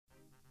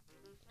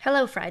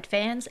Hello, Fried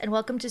fans, and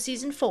welcome to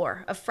Season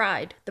 4 of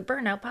Fried, the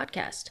Burnout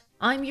Podcast.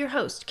 I'm your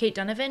host, Kate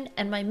Donovan,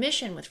 and my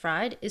mission with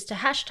Fried is to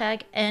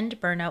hashtag end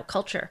burnout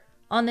culture.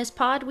 On this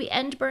pod, we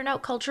end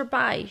burnout culture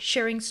by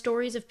sharing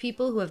stories of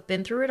people who have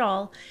been through it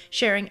all,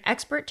 sharing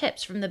expert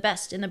tips from the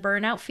best in the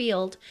burnout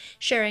field,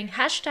 sharing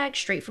hashtag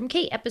straight from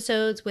Kate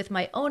episodes with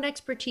my own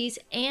expertise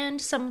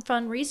and some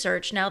fun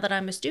research now that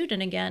I'm a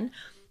student again,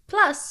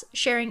 plus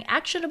sharing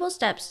actionable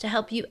steps to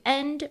help you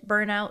end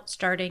burnout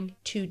starting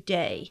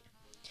today.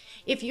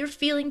 If you're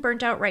feeling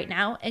burnt out right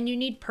now and you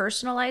need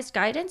personalized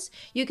guidance,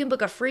 you can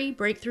book a free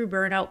breakthrough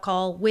burnout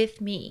call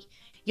with me.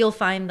 You'll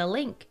find the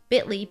link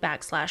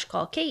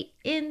bit.ly/callkate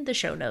in the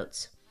show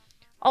notes.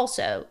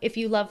 Also, if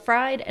you love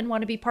Fried and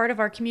want to be part of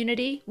our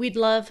community, we'd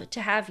love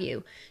to have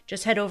you.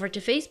 Just head over to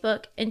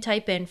Facebook and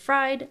type in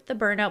Fried, the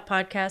Burnout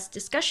Podcast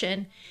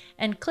discussion,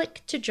 and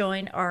click to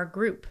join our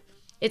group.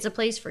 It's a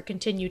place for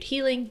continued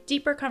healing,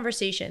 deeper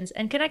conversations,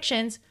 and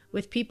connections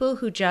with people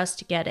who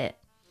just get it.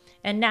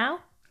 And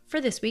now, for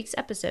this week's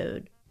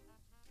episode.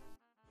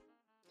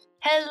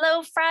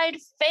 Hello, Fried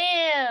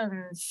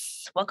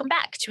fans! Welcome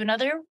back to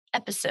another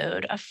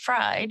episode of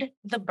Fried,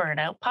 the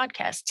Burnout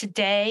Podcast.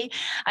 Today,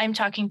 I'm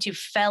talking to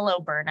fellow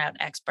burnout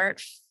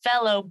expert,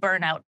 fellow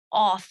burnout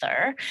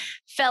author,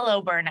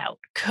 fellow burnout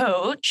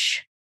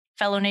coach,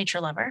 fellow nature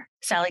lover,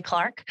 Sally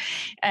Clark.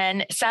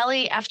 And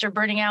Sally, after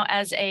burning out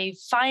as a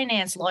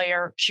finance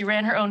lawyer, she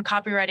ran her own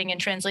copywriting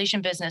and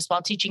translation business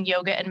while teaching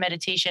yoga and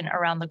meditation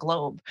around the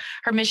globe.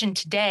 Her mission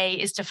today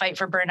is to fight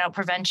for burnout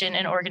prevention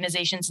in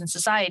organizations and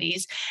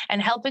societies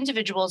and help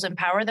individuals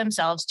empower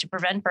themselves to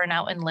prevent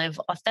burnout and live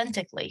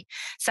authentically.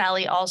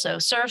 Sally also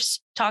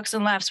surfs, talks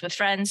and laughs with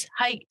friends,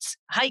 hikes,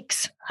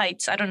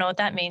 I don't know what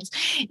that means,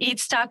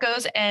 eats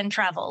tacos and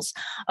travels.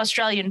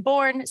 Australian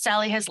born,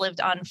 Sally has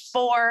lived on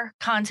 4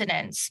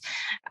 continents.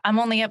 I'm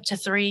only up to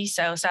 3,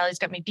 so Sally's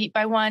got me beat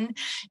by 1.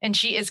 And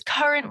she is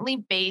currently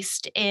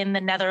based in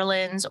the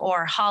Netherlands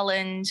or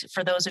Holland.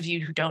 For those of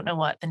you who don't know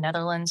what the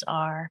Netherlands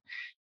are,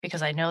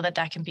 because I know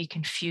that can be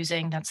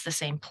confusing. That's the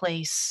same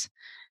place.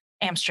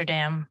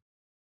 Amsterdam.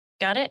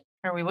 Got it?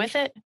 Are we with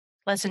it?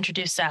 Let's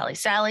introduce Sally.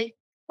 Sally,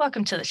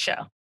 welcome to the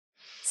show.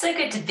 So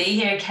good to be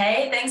here,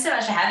 Kate. Thanks so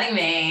much for having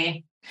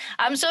me.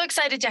 I'm so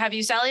excited to have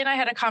you. Sally and I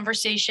had a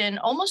conversation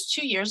almost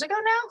 2 years ago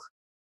now.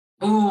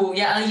 Ooh,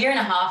 yeah, a year and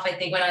a half, I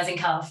think, when I was in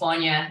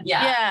California.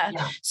 Yeah.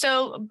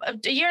 So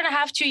a year and a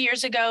half, 2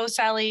 years ago,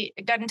 Sally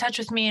got in touch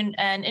with me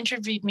and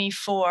interviewed me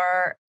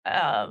for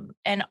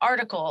an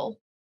article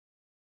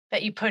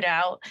that you put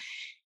out,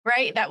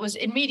 right? That was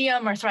in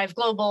Medium or Thrive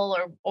Global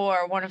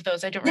or one of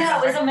those. I don't remember.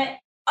 Yeah, it was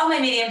on my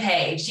Medium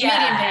page.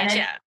 Yeah. Medium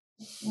page,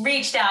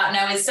 reached out and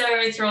I was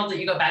so thrilled that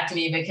you got back to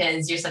me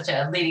because you're such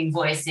a leading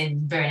voice in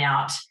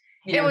burnout.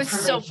 It was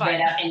so fun.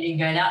 Ending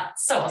burnout.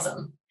 So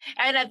awesome.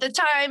 And at the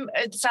time,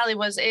 Sally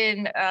was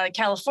in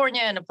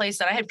California in a place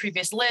that I had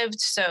previously lived.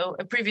 So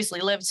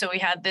we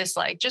had this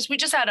we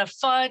just had a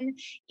fun,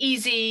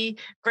 easy,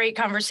 great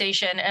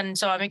conversation. And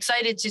so I'm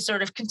excited to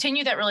sort of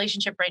continue that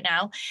relationship right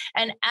now.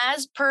 And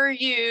as per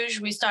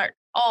usual, we start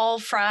all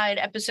Fried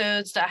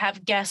episodes that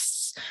have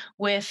guests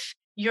with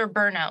your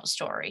burnout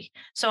story.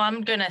 So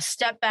I'm going to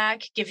step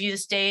back, give you the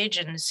stage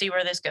and see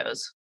where this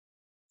goes.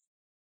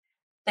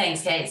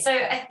 Thanks, Kate. So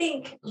I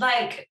think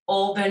like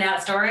all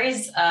burnout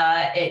stories,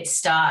 it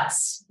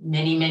starts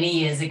many, many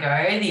years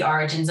ago. The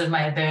origins of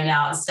my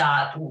burnout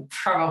start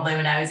probably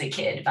when I was a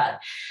kid.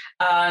 But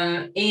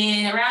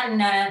in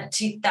around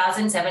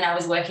 2007, I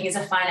was working as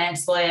a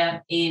finance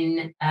lawyer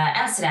in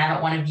Amsterdam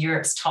at one of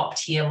Europe's top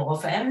tier law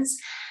firms.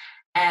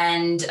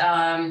 And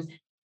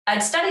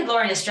I'd studied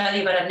law in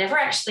Australia, but I'd never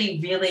actually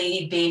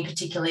really been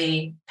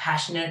particularly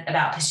passionate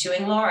about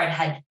pursuing law. I'd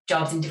had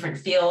jobs in different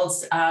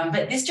fields,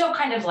 but this job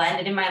kind of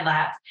landed in my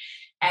lap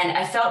and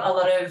I felt a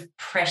lot of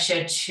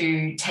pressure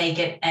to take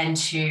it and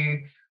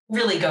to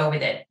really go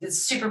with it. It's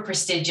super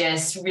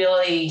prestigious,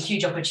 really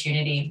huge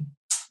opportunity.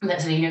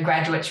 That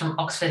graduates from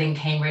Oxford and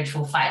Cambridge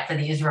will fight for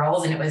these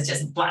roles, and it was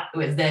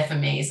there for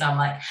me. So I'm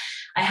like,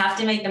 I have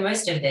to make the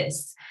most of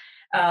this.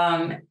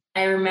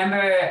 I remember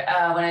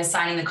when I was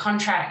signing the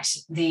contract,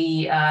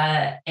 the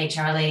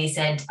HR lady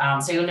said,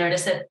 so you'll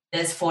notice that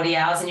there's 40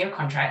 hours in your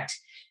contract,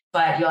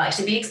 but you'll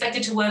actually be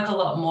expected to work a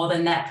lot more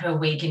than that per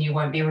week and you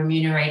won't be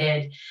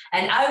remunerated.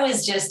 And I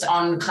was just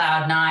on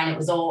cloud 9. I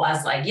was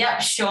like, yeah,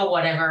 sure,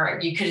 whatever.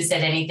 You could have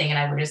said anything and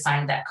I would have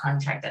signed that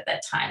contract at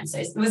that time. So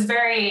it was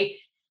it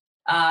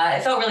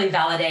felt really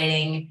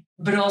validating,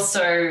 but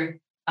also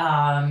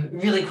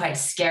really quite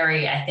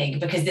scary, I think,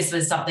 because this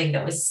was something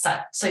that was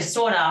so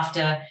sought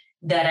after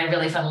that I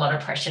really felt a lot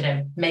of pressure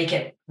to make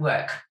it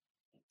work.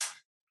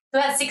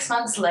 About 6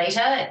 months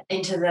later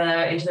into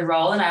the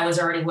role, and I was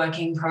already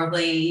working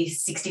probably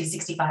 60 to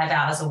 65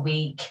 hours a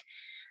week.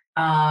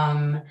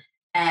 And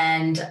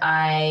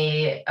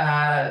I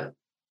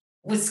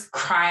was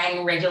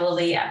crying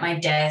regularly at my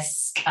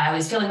desk. I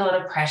was feeling a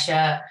lot of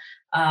pressure.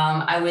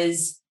 It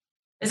was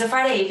a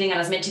Friday evening and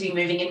I was meant to be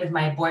moving in with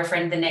my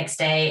boyfriend the next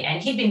day,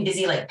 and he'd been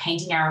busy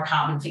painting our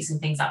apartment, fixing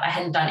things up. I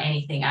hadn't done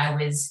anything. I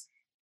was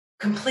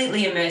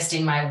completely immersed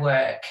in my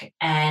work,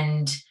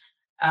 and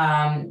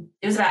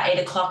it was about 8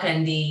 o'clock,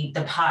 and the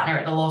partner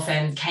at the law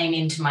firm came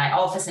into my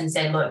office and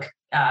said, look,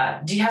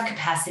 do you have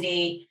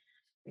capacity?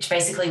 Which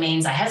basically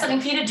means I have something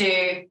for you to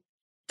do.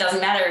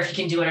 Doesn't matter if you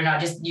can do it or not,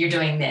 just you're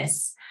doing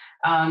this.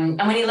 And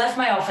when he left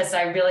my office,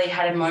 I really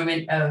had a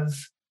moment of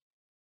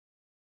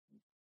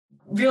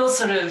real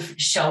sort of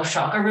shell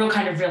shock, a real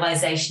kind of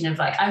realization of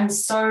like, I'm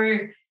so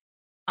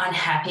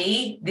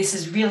unhappy. This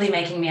is really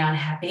making me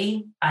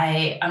unhappy.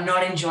 I'm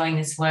not enjoying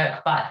this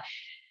work. But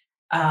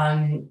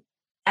at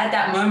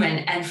that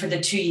moment, and for the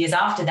 2 years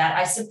after that,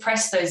 I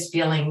suppressed those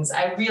feelings.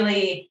 I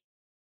really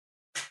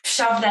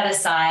shoved that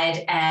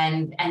aside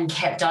and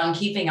kept on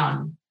keeping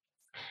on.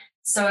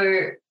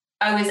 So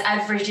I was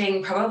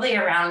averaging probably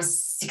around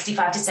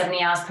 65 to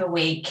 70 hours per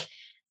week.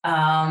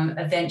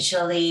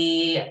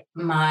 Eventually,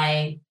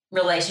 my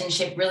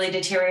relationship really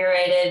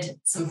deteriorated.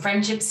 Some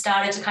friendships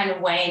started to kind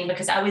of wane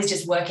because I was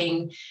just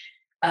working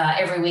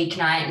every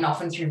weeknight and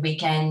often through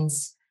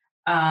weekends.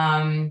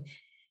 And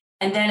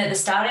then at the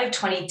start of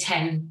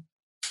 2010,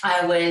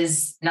 I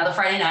was another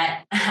Friday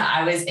night.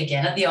 I was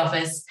again at the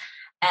office,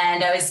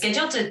 and I was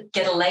scheduled to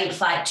get a late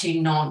flight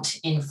to Nantes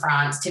in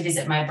France to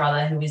visit my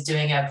brother who was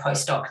doing a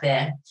postdoc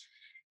there.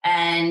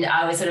 And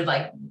I was sort of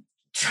like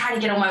trying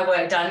to get all my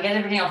work done, get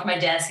everything off my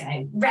desk. And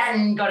I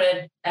ran, got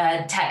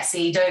a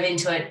taxi, dove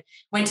into it,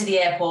 went to the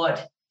airport.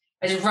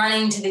 I was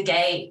running to the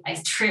gate. I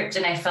tripped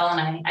and I fell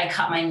and I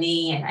cut my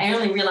knee. And I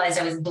only realized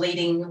I was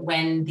bleeding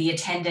when the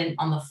attendant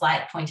on the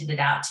flight pointed it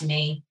out to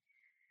me.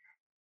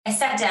 I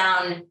sat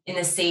down in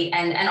the seat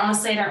and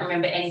honestly, I don't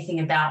remember anything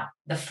about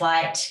the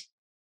flight.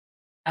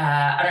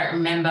 I don't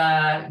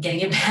remember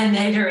getting a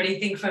Band-Aid or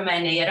anything for my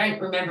knee. I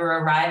don't remember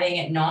arriving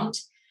at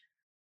Nantes.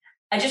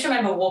 I just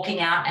remember walking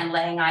out and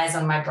laying eyes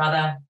on my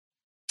brother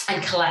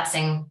and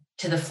collapsing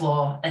to the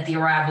floor at the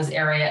arrivals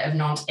area of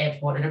Nantes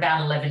Airport at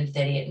about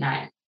 11:30 at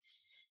night.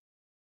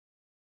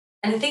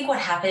 And I think what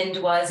happened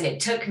was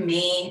it took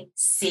me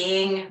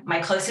seeing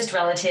my closest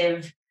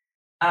relative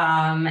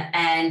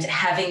and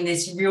having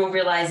this real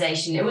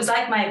realization. It was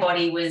like my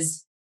body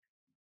was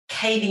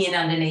caving in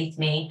underneath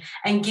me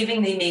and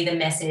giving me the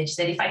message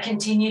that if I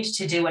continued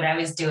to do what I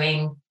was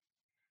doing,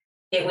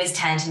 it was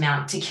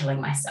tantamount to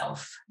killing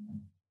myself.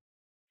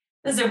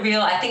 There's a real,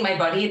 I think my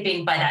body had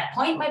been, by that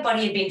point, my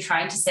body had been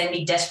trying to send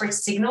me desperate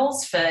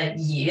signals for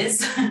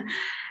years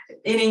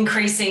in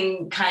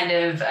increasing kind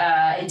of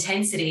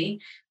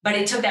intensity. But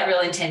it took that real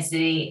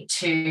intensity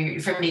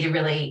for me to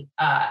really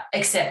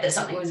accept that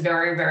something was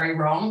very, very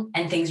wrong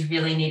and things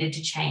really needed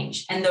to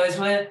change. And those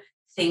were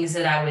things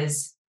that I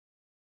was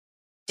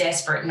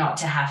desperate not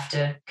to have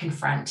to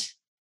confront.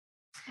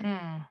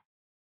 Mm.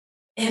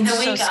 In the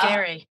week so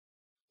scary.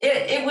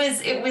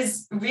 It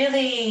was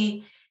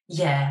really,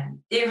 yeah,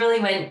 it really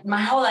went,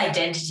 my whole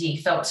identity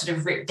felt sort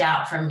of ripped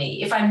out from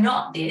me. If I'm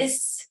not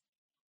this,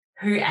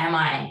 who am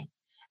I?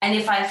 And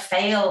if I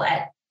fail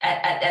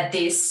at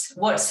this,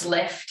 what's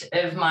left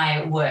of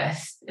my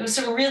worth? It was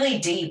sort of really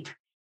deep.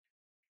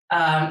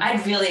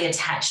 I'd really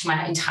attached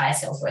my entire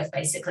self-worth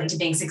basically to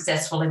being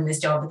successful in this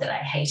job that I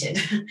hated.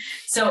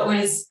 So it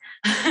was,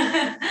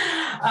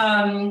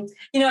 and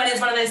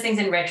it's one of those things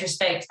in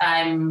retrospect,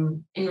 far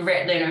in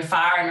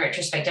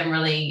retrospect, I'm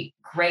really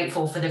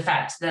grateful for the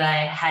fact that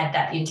I had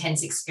that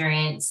intense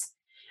experience.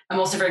 I'm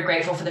also very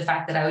grateful for the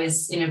fact that I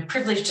was in a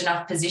privileged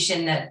enough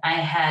position that I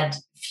had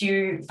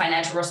few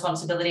financial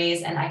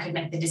responsibilities and I could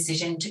make the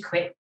decision to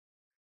quit.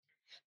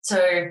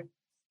 So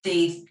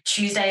the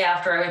Tuesday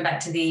after I went back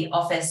to the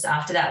office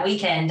after that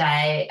weekend,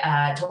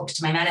 I talked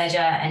to my manager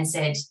and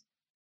said,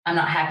 I'm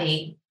not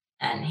happy.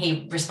 And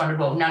he responded,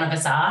 well, none of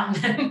us are.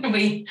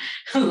 We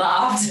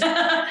laughed. And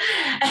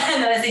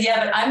I said,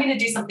 yeah, but I'm going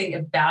to do something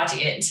about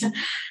it.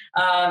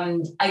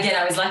 Again,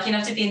 I was lucky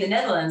enough to be in the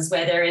Netherlands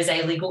where there is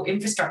a legal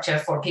infrastructure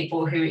for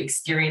people who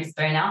experience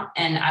burnout.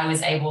 And I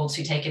was able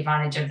to take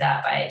advantage of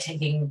that by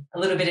taking a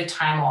little bit of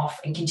time off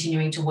and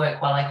continuing to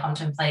work while I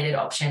contemplated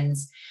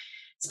options,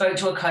 spoke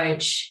to a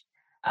coach,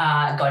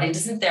 got into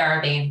some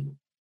therapy.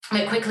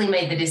 I quickly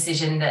made the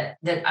decision that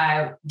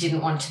I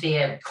didn't want to be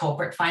a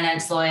corporate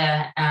finance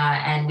lawyer.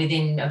 And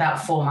within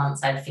about 4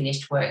 months, I'd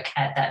finished work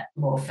at that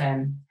law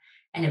firm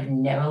and have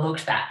never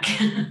looked back.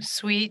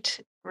 Sweet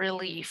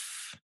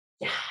relief.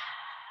 Yeah.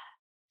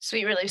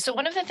 Sweet relief. So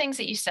one of the things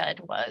that you said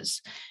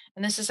was,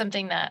 and this is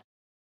something that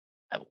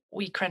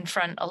we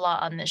confront a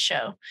lot on this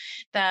show,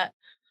 that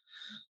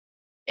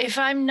if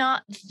I'm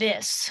not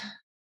this,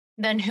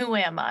 then who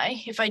am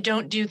I? If I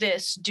don't do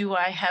this, do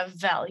I have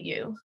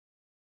value?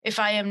 If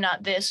I am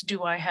not this,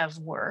 do I have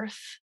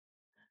worth?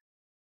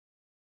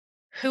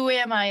 Who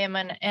am I?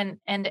 And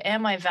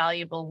am I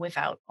valuable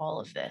without all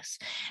of this?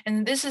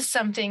 And this is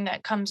something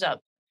that comes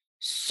up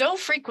so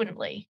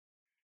frequently.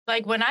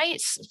 Like when I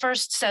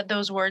first said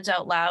those words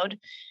out loud,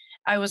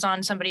 I was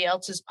on somebody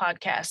else's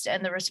podcast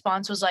and the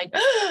response was like,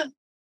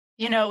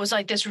 it was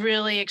like this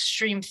really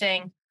extreme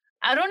thing.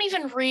 I don't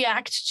even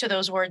react to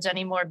those words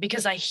anymore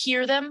because I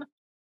hear them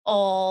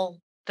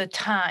all the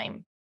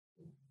time.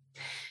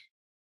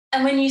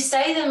 And when you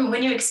say them,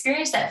 when you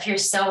experience that for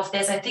yourself,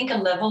 there's, I think, a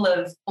level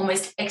of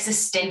almost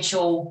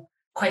existential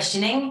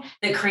questioning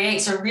that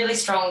creates a really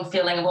strong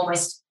feeling of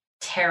almost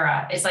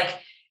terror. It's like,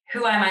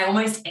 who am I,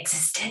 almost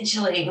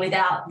existentially,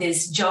 without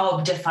this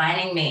job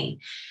defining me?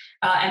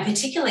 And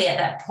particularly at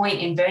that point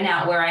in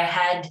burnout where I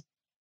had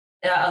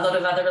a lot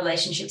of other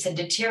relationships had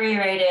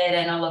deteriorated,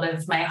 and a lot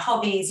of my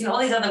hobbies, all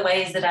these other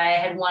ways that I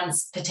had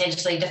once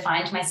potentially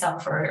defined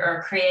myself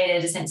or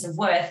created a sense of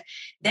worth,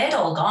 they'd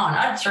all gone.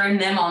 I'd thrown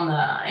them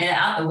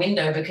out the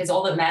window because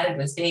all that mattered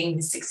was being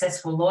this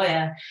successful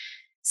lawyer.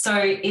 So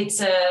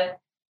it's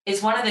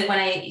one of the, when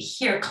I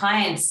hear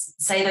clients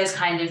say those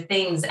kind of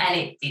things,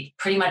 and it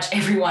pretty much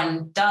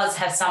everyone does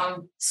have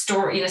some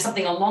story,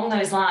 something along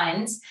those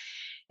lines,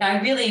 I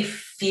really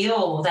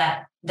feel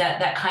that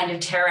kind of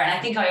terror. And I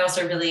think I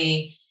also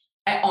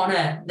I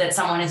honor that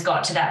someone has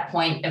got to that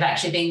point of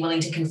actually being willing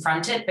to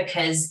confront it,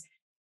 because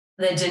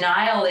the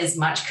denial is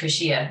much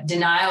cushier.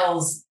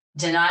 Denial's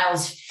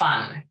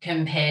fun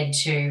compared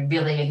to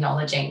really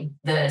acknowledging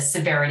the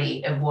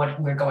severity of what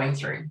we're going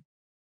through.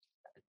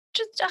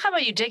 Just how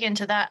about you dig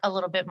into that a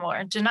little bit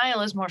more?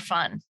 Denial is more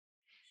fun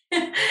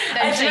than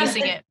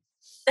facing it.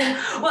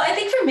 Well, I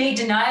think for me,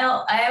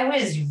 denial, I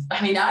was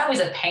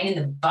a pain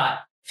in the butt.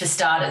 For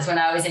starters, when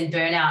I was in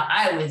burnout,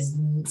 I was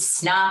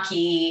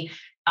snarky.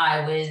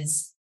 I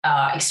was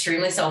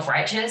extremely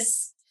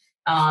self-righteous.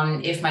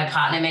 If my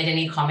partner made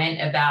any comment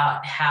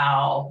about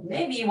how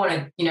maybe you want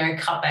to,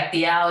 cut back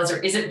the hours, or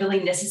is it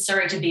really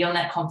necessary to be on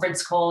that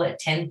conference call at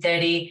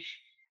 10:30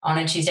 on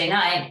a Tuesday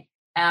night,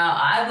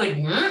 I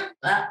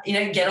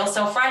would, get all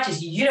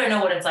self-righteous. You don't know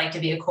what it's like to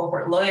be a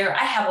corporate lawyer.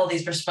 I have all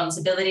these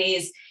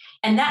responsibilities.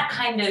 And that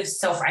kind of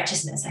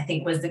self-righteousness, I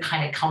think, was the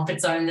kind of comfort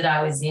zone that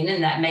I was in,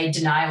 and that made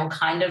denial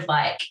kind of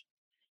like,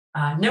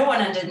 no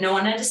one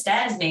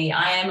understands me.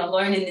 I am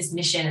alone in this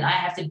mission, and I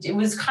have to. It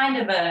was kind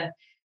of a,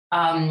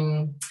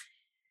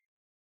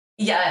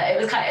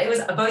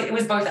 it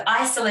was both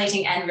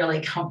isolating and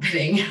really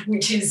comforting,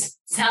 which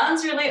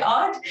sounds really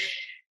odd,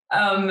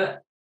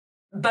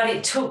 but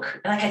it took,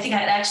 I think it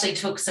actually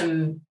took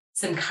some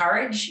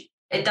courage.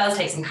 It does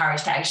take some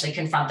courage to actually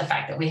confront the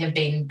fact that we have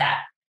been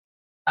that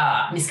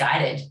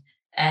misguided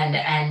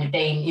and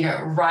being,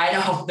 right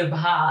off the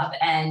path.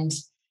 And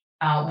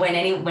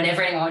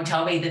whenever anyone would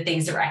tell me the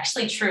things that were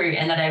actually true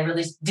and that I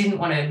really didn't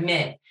want to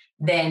admit,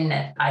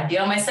 then I'd be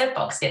on my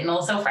soapbox getting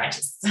all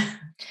self-righteous.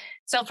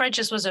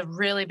 Self-righteous was a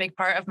really big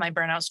part of my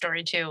burnout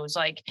story too. It was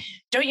like,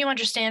 don't you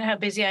understand how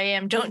busy I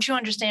am? Don't you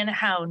understand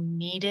how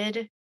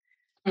needed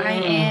I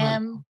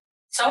am?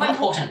 So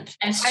important.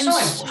 And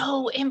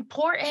so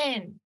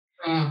important.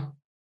 Mm.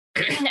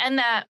 And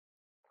that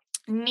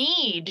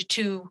need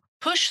to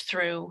push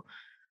through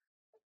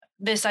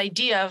this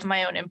idea of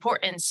my own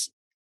importance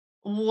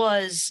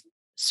was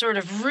sort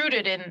of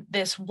rooted in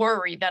this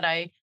worry that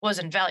I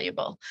wasn't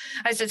valuable.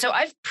 I said, so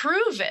I've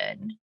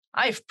proven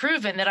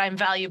that I'm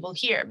valuable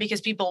here because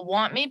people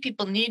want me,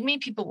 people need me,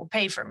 people will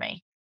pay for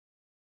me.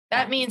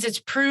 That means it's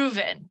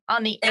proven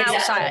on the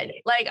outside.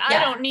 Like, yeah.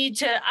 I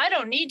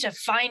don't need to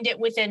find it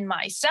within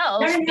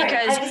myself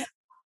because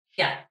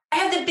I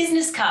have the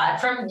business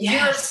card from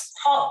Europe's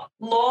top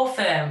law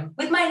firm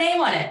with my name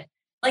on it.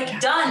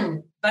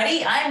 Done,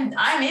 buddy.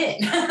 I'm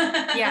in.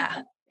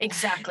 Yeah,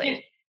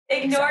 exactly.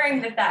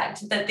 Ignoring the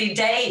fact that the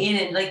day in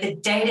and the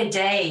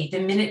day-to-day,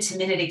 the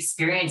minute-to-minute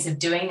experience of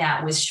doing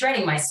that was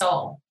shredding my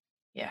soul.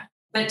 Yeah.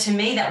 But to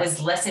me, that was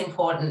less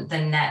important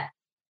than that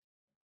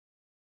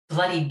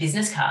bloody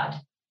business card.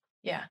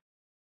 Yeah.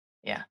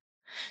 Yeah.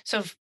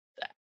 So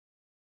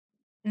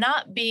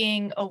not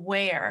being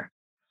aware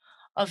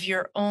of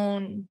your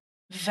own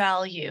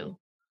value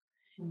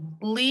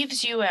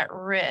leaves you at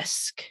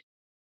risk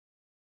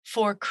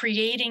for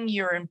creating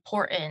your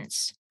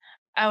importance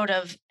out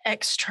of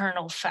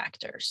external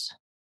factors.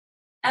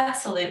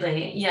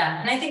 Absolutely.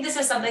 Yeah. And I think this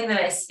is something that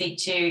I speak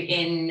to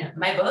in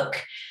my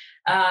book,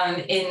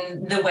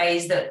 in the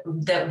ways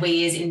that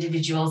we as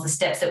individuals, the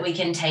steps that we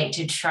can take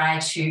to try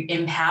to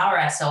empower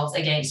ourselves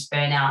against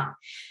burnout.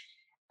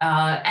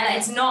 And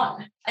it's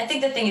not, I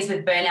think the thing is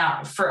with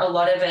burnout, for a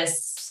lot of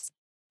us,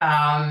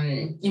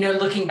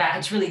 looking back,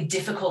 it's really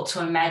difficult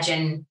to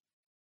imagine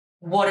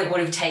what it would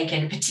have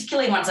taken,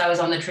 particularly once I was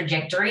on the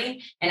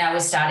trajectory and I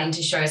was starting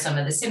to show some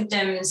of the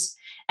symptoms,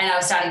 and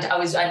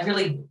I'd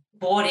really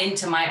bought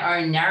into my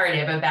own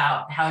narrative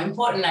about how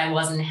important I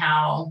was and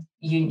how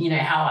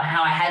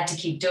how I had to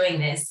keep doing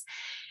this.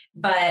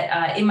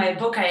 But in my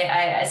book,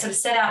 I sort of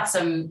set out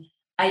some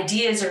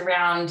ideas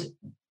around,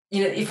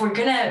 if we're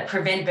going to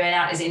prevent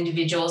burnout as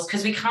individuals,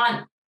 because we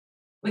can't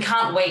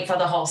wait for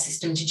the whole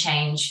system to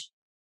change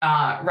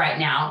right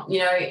now.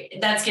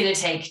 That's going to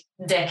take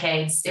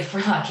decades if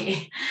we're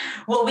lucky.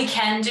 What we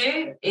can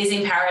do is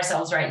empower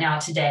ourselves right now,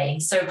 today.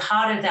 So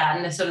part of that,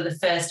 and the sort of the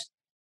first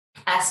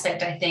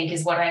aspect, I think,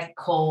 is what I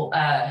call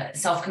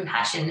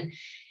self-compassion.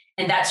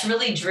 And that's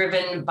really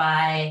driven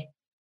by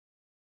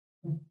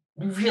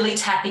really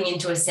tapping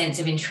into a sense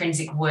of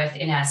intrinsic worth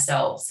in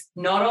ourselves.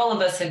 Not all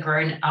of us have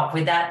grown up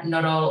with that.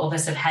 Not all of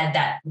us have had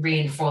that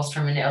reinforced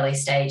from an early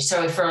stage.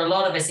 So for a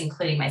lot of us,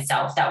 including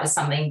myself, that was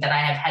something that I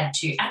have had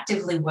to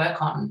actively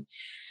work on.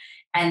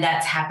 And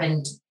that's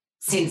happened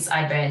since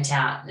I burnt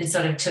out. It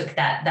sort of took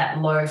that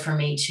low for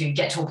me to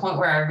get to a point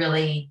where I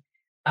really,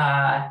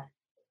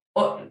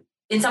 or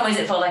in some ways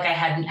it felt like I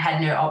hadn't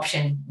had no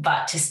option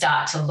but to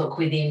start to look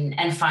within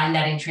and find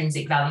that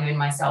intrinsic value in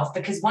myself.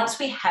 Because once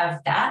we have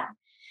that,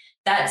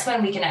 that's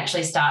when we can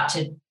actually start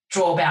to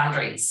draw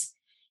boundaries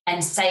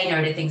and say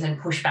no to things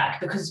and push back,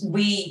 because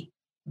we,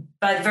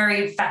 by the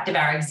very fact of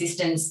our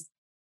existence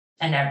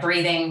and our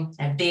breathing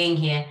and being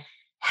here,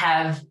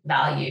 have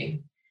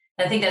value.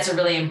 I think that's a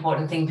really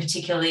important thing,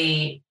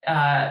 particularly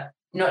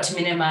not to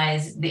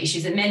minimize the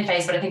issues that men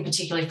face, but I think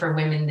particularly for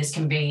women, this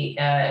can be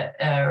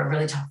a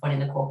really tough one in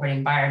the corporate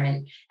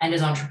environment and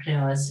as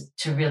entrepreneurs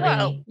to really.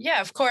 Well,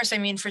 yeah, of course. I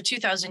mean, for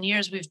 2,000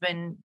 years, we've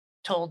been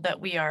told that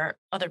we are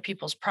other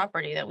people's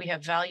property, that we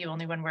have value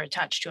only when we're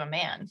attached to a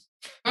man.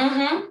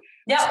 Mm-hmm.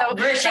 Yeah, so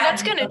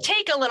that's going to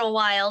take a little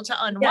while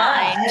to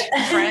unwind,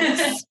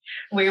 friends.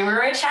 We were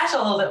a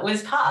chattel that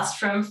was passed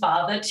from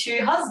father to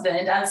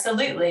husband.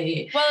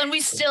 Absolutely. Well, and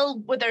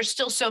there's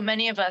still so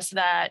many of us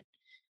that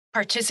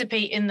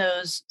participate in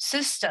those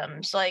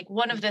systems. Like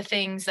one of the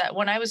things that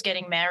when I was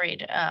getting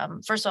married,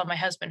 first of all, my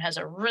husband has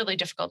a really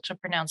difficult to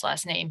pronounce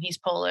last name. He's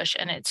Polish,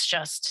 and it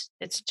just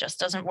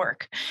doesn't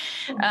work.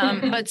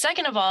 But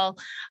second of all,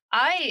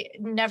 I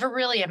never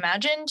really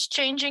imagined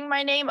changing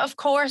my name. Of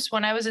course,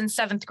 when I was in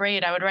 7th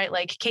grade, I would write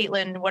like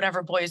Caitlin,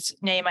 whatever boy's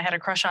name I had a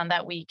crush on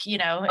that week, in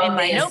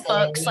my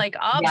notebooks, like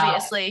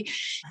obviously,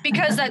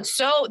 because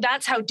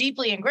that's how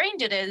deeply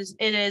ingrained it is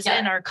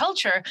in our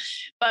culture.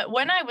 But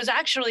when I was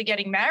actually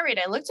getting married,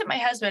 I looked at my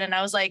husband and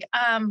I was like,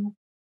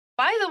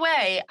 by the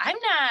way, I'm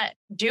not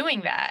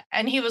doing that.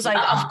 And he was like,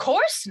 of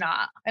course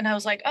not. And I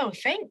was like, oh,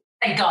 thank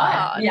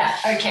God. Yeah.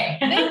 Okay.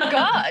 Thank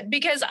God,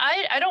 because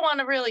I don't want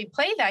to really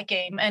play that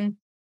game. And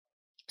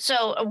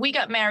so we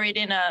got married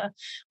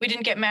we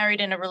didn't get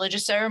married in a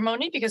religious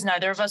ceremony because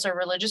neither of us are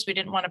religious. We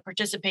didn't want to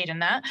participate in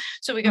that.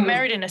 So we got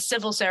married in a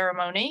civil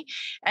ceremony.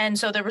 And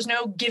so there was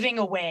no giving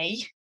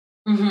away.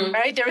 Mm-hmm.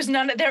 Right. There was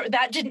none of there.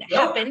 That didn't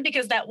happen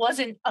because that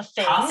wasn't a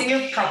thing. Passing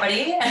of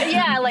property.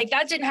 Yeah. Like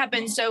that didn't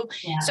happen. So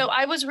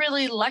I was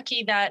really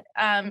lucky that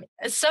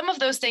some of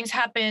those things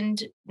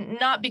happened,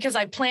 not because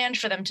I planned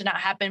for them to not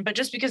happen, but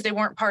just because they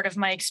weren't part of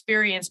my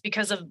experience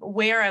because of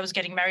where I was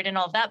getting married and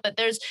all of that. But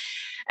there's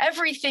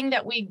everything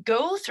that we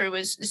go through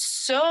is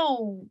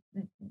so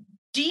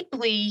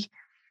deeply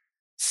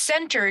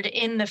centered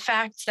in the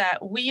fact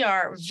that we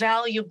are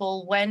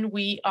valuable when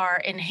we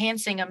are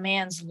enhancing a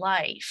man's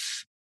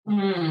life.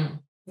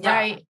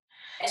 Right.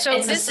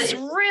 So this is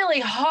really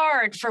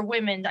hard for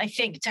women, I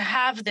think, to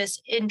have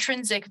this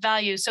intrinsic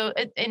value. So,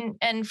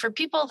 and for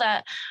people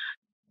that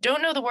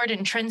don't know the word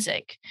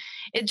intrinsic,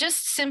 it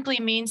just simply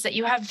means that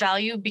you have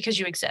value because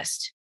you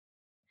exist.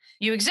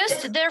 You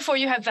exist, therefore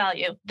you have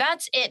value.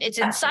 That's it. It's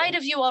inside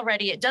of you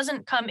already. It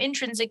doesn't come,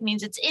 intrinsic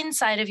means it's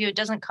inside of you. It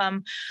doesn't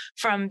come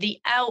from the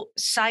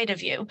outside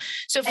of you.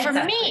 So for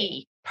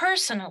me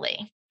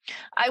personally,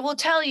 I will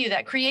tell you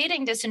that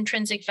creating this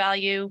intrinsic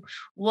value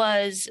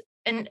was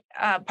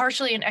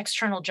partially an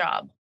external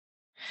job.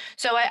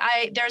 So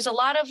there's a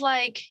lot of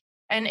like,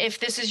 and if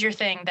this is your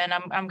thing, then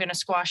I'm going to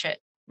squash it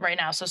right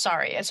now. So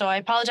sorry. So I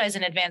apologize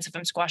in advance if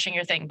I'm squashing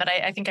your thing, but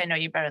I think I know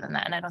you better than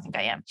that. And I don't think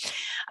I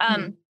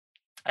am.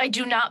 I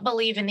do not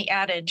believe in the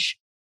adage,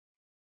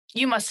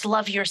 you must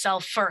love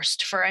yourself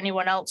first for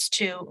anyone else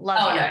to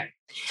love you. No,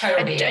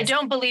 totally. I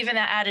don't believe in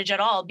that adage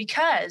at all,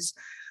 because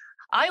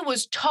I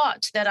was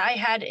taught that I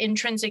had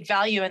intrinsic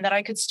value and that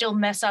I could still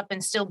mess up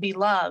and still be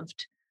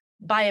loved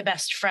by a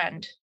best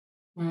friend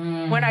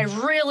when I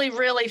really,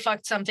 really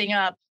fucked something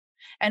up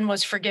and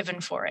was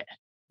forgiven for it.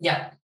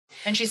 Yeah.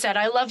 And she said,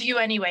 I love you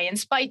anyway, in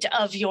spite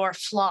of your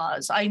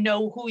flaws. I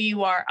know who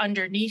you are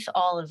underneath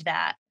all of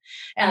that.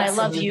 And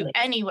Absolutely. I love you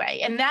anyway.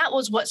 And that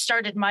was what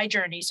started my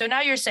journey. So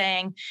now you're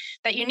saying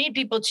that you need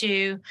people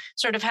to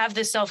sort of have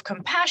this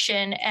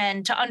self-compassion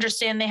and to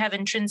understand they have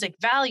intrinsic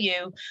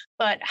value.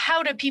 But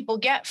how do people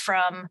get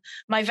from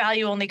my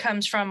value only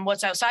comes from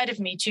what's outside of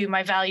me to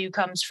my value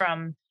comes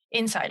from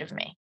inside of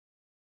me?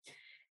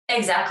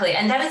 Exactly.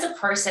 And that is a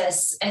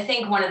process. I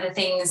think one of the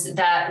things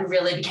that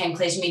really became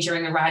clear to me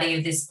during the writing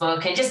of this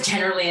book, and just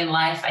generally in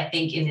life, I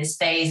think in this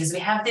phase, is we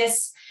have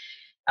this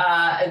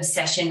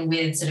obsession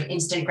with sort of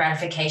instant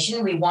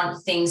gratification. We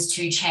want things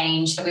to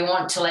change, and we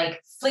want to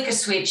like flick a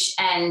switch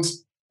and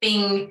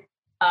being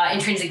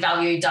intrinsic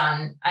value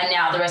done. And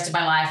now the rest of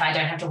my life, I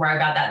don't have to worry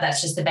about that.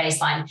 That's just the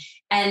baseline.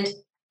 And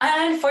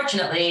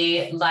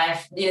unfortunately,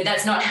 life,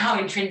 that's not how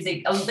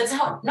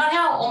not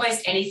how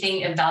almost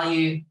anything of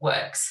value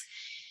works.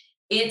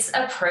 It's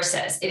a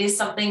process. It is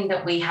something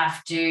that we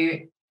have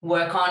to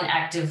work on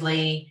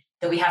actively,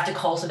 that we have to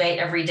cultivate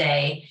every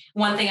day.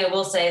 One thing I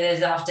will say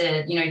is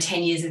after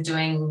 10 years of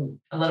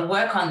doing a lot of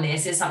work on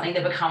this is something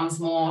that becomes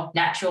more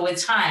natural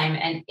with time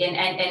and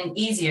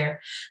easier.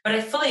 But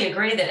I fully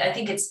agree that I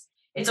think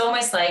it's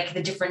almost like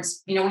the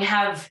difference. We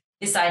have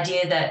this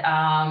idea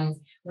that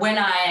when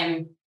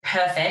I'm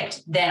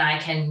perfect, then I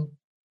can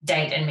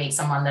date and meet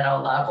someone that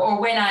I'll love, or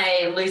when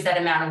I lose that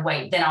amount of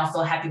weight, then I'll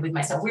feel happy with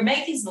myself. We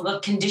make these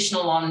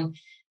conditional on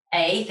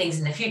A, things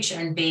in the future,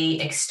 and B,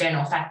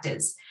 external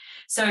factors.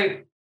 So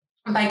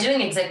by doing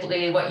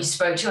exactly what you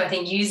spoke to, I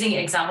think using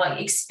example, like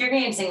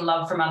experiencing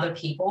love from other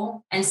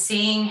people and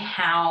seeing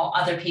how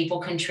other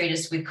people can treat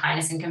us with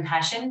kindness and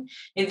compassion,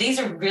 these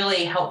are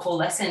really helpful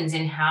lessons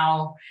in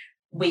how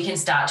we can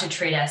start to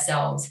treat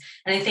ourselves.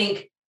 And I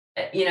think,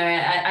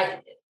 I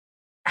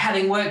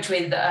having worked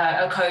with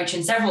a coach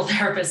and several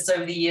therapists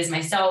over the years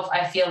myself,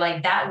 I feel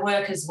like that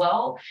work as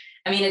well.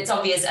 I mean, it's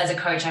obvious as a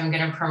coach, I'm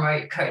going to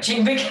promote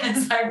coaching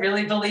because I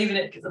really believe in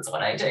it because it's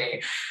what I do.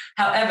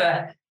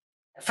 However,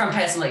 from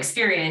personal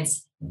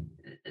experience,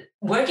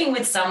 working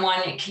with someone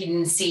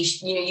can see,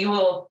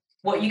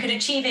 what you could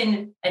achieve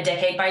in a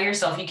decade by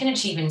yourself, you can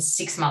achieve in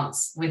 6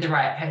 months with the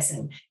right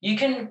person. You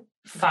can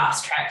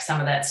fast track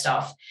some of that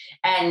stuff.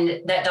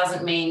 And that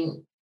doesn't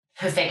mean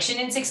perfection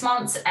in 6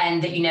 months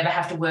and that you never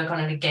have to work on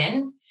it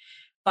again,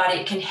 but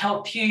it can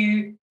help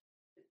you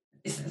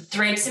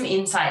thread some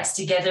insights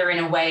together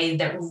in a way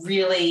that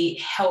really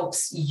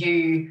helps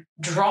you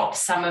drop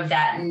some of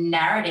that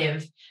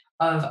narrative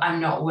of I'm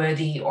not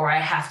worthy, or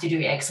I have to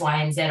do X,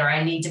 Y, and Z, or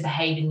I need to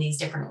behave in these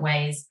different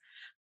ways.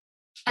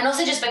 And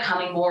also just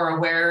becoming more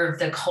aware of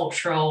the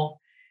cultural,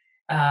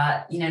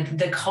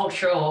 the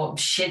cultural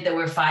shit that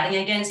we're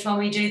fighting against when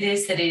we do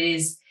this, that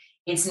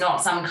it's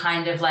not some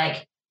kind of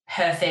like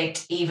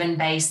perfect, even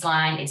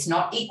baseline. It's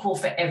not equal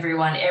for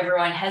everyone.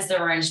 Everyone has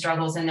their own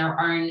struggles and their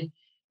own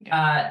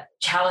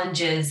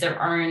challenges,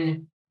 their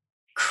own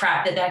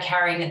crap that they're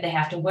carrying that they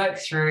have to work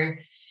through.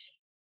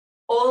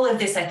 All of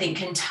this, I think,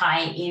 can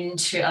tie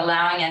into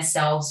allowing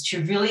ourselves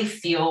to really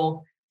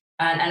feel,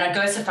 and I'd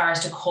go so far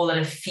as to call it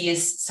a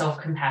fierce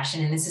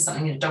self-compassion. And this is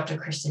something that Dr.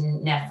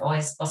 Kristin Neff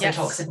always also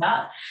talks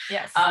about.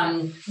 Yes.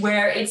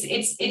 Where it's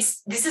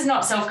this is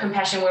not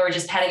self-compassion where we're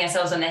just patting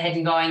ourselves on the head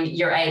and going,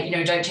 you're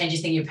don't change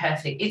your thing, you're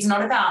perfect. It's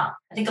not about,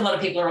 I think a lot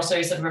of people are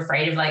also sort of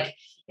afraid of like,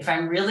 if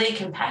I'm really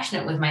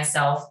compassionate with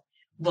myself,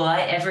 will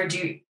I ever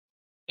do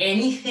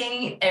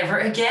anything ever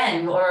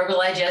again? Or will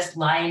I just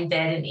lie in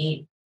bed and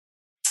eat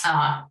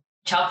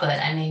chocolate?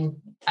 I mean,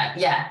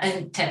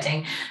 and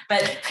tempting,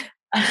 but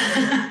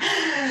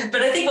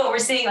but I think what we're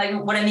seeing,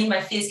 like what I mean by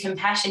fierce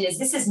compassion, is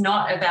this is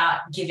not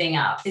about giving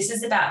up. This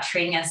is about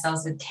treating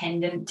ourselves with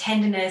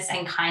tenderness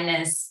and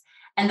kindness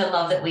and the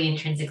love that we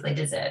intrinsically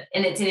deserve.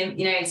 And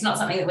it's not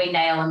something that we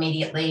nail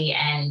immediately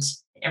and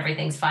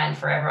everything's fine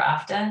forever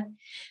after.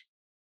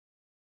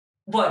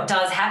 What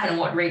does happen,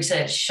 what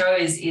research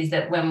shows, is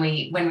that when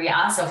we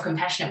are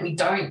self-compassionate, we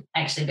don't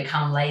actually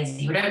become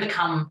lazy. We don't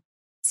become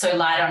so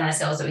light on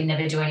ourselves that we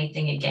never do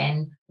anything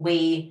again.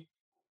 We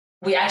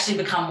actually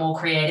become more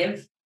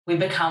creative. We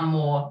become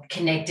more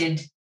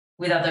connected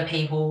with other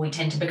people. We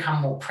tend to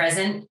become more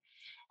present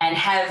and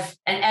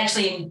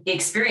actually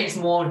experience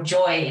more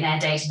joy in our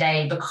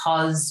day-to-day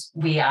because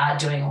we are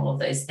doing all of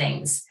those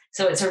things.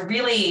 So it's a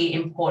really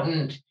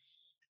important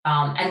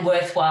and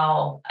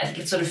worthwhile, I think,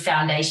 it's sort of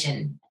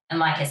foundation. And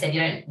like I said, you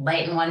don't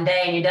lay it in one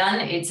day and you're done.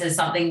 It's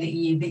something that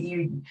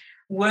you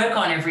work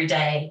on every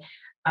day.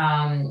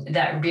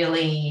 That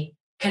really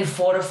can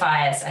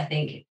fortify us, I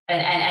think,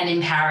 and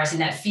empower us in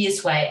that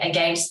fierce way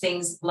against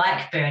things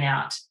like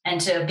burnout, and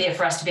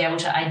for us to be able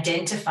to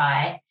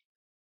identify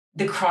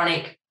the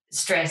chronic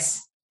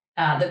stress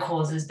that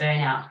causes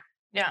burnout.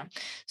 Yeah.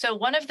 So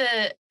one of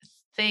the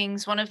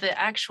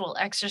actual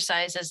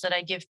exercises that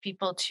I give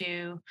people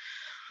to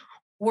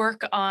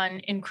work on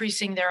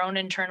increasing their own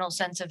internal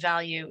sense of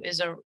value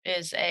is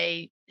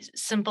a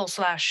simple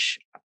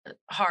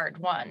 / hard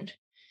one.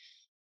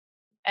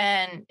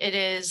 And it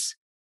is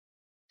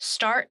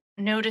start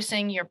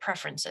noticing your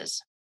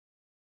preferences.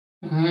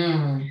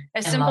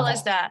 As simple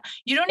as that.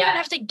 You don't even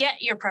have to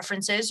get your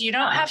preferences. You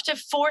don't have to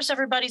force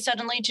everybody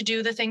suddenly to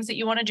do the things that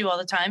you want to do all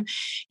the time.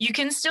 You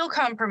can still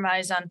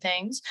compromise on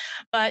things,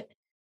 but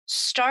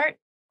start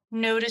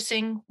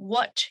noticing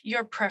what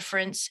your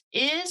preference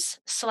is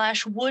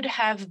 / would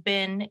have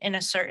been in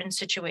a certain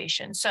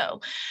situation.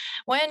 So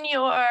when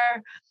your,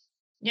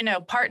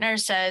 partner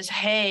says,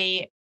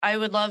 hey, I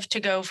would love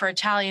to go for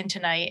Italian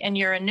tonight, and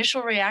your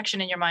initial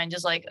reaction in your mind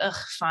is like, ugh,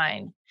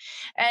 fine.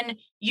 And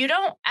you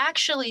don't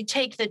actually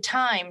take the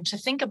time to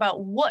think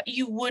about what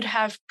you would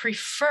have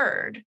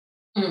preferred.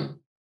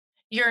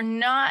 You're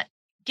not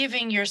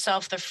giving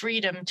yourself the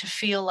freedom to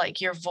feel like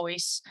your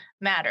voice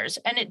matters.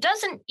 And it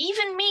doesn't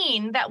even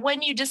mean that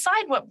when you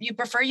decide what you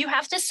prefer, you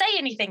have to say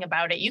anything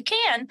about it. You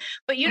can,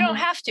 but you don't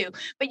have to.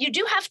 But you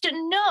do have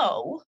to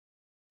know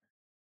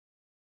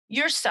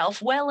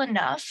yourself well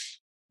enough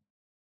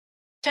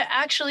to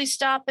actually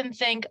stop and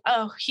think,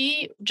 oh,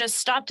 he just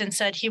stopped and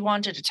said he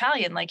wanted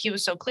Italian. Like, he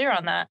was so clear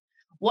on that.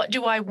 What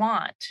do I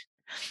want?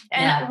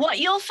 And what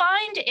you'll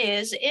find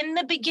is, in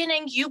the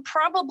beginning, you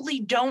probably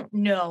don't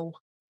know.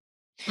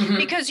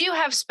 Because you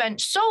have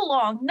spent so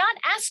long not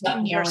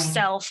asking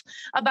yourself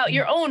about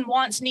your own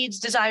wants, needs,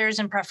 desires,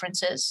 and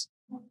preferences.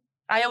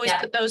 I always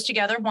put those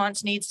together.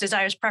 Wants, needs,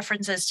 desires,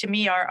 preferences to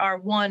me are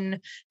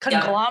one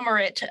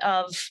conglomerate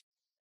of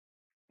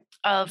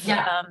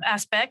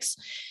aspects.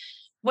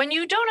 When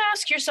you don't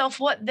ask yourself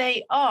what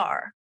they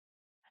are,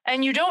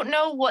 and you don't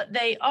know what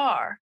they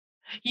are,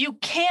 You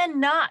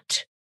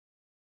cannot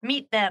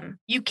meet them.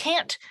 You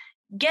can't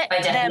get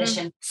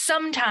them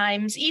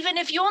sometimes, even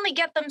if you only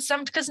get them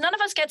some, because none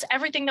of us gets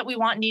everything that we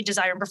want, need,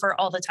 desire, and prefer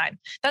all the time.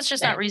 That's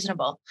just not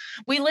reasonable.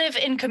 We live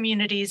in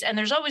communities and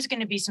there's always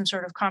going to be some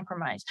sort of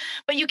compromise,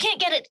 but you can't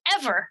get it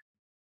ever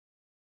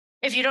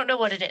if you don't know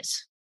what it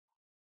is.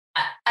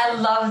 I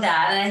love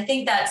that. And I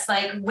think that's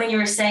like when you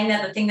were saying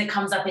that, the thing that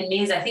comes up in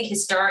me is I think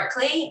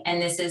historically,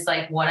 and this is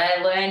like what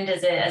I learned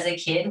as a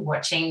kid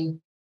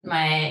watching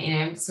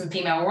my, some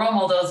female role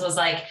models, was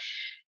like,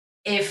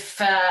 if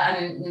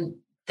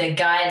the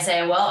guy would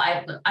say, well,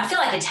 I feel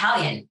like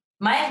Italian,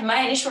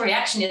 my initial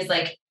reaction is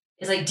like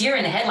deer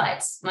in the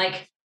headlights. I'm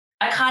like,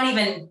 I can't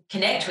even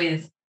connect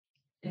with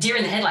deer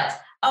in the headlights.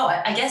 Oh,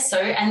 I guess so.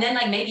 And then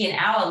like maybe an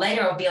hour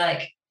later, I'll be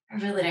like, I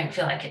really don't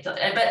feel like it. But,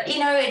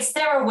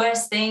 there are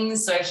worse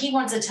things. So he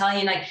wants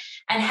Italian, like,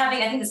 and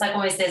having, I think it's like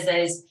almost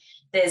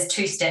there's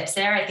two steps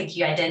there. I think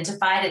you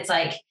identified, it's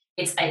like,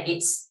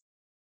 it's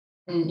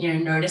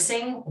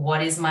noticing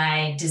what is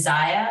my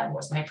desire,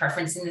 what's my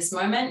preference in this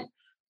moment.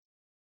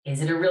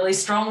 Is it a really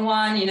strong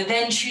one?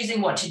 Then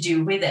choosing what to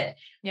do with it.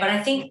 Yeah. But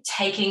I think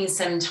taking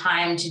some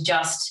time to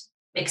just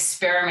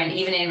experiment,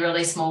 even in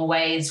really small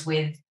ways,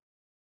 with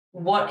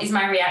what is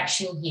my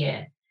reaction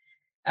here.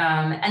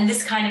 And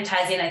this kind of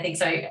ties in, I think.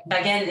 So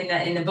again,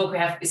 in the book, we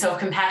have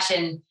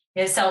self-compassion,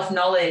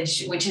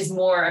 self-knowledge, which is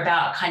more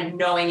about kind of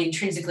knowing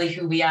intrinsically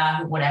who we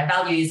are, what our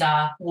values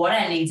are, what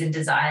our needs and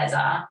desires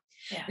are.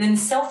 Yeah. And then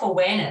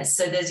self-awareness.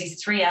 So there's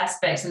these three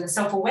aspects. And the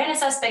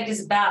self-awareness aspect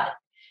is about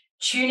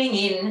tuning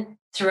in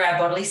through our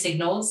bodily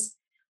signals,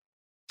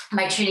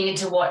 by tuning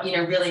into what,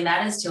 really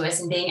matters to us,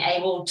 and being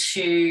able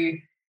to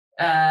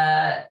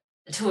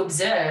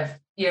observe,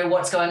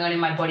 what's going on in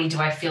my body. Do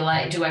I feel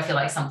like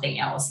something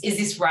else? Is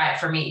this right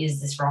for me? Is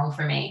this wrong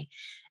for me?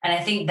 And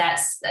I think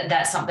that's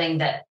something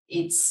that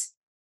it's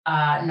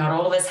not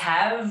all of us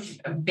have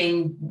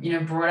been,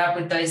 brought up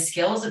with those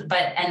skills, and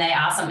they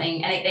are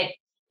something, and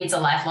it's a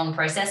lifelong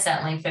process.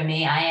 Certainly for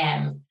me, I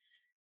am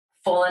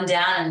falling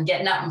down and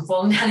getting up and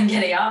falling down and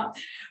getting up,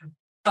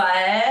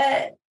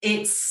 but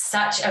it's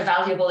such a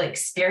valuable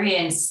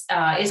experience.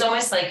 It's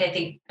almost like, I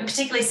think,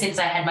 particularly since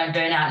I had my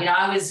burnout,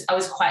 I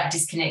was quite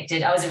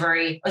disconnected. I was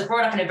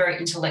brought up in a very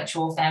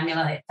intellectual family.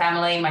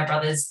 My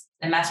brother's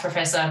a maths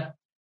professor.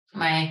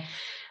 I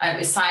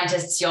was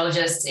scientist,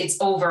 sociologist. It's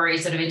all very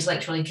sort of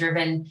intellectually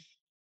driven.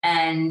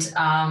 And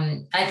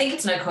I think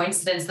it's no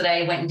coincidence that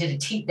I went and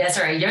did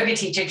a yoga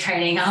teacher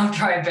training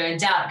after I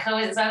burned out,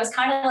 because I was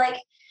kind of like,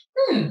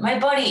 my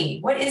body,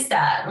 what is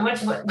that?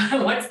 What's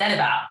that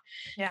about?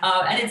 Yeah.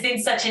 And it's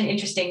been such an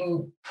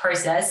interesting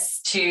process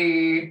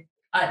to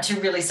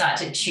really start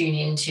to tune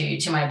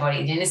into my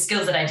body, and the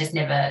skills that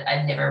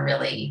I'd never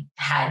really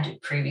had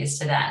previous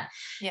to that.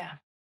 Yeah.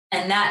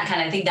 And that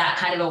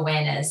kind of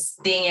awareness,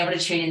 being able to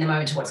tune in the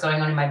moment to what's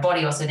going on in my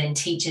body, also then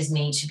teaches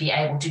me to be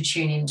able to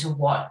tune into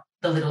what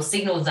the little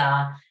signals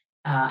are,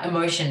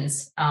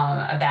 emotions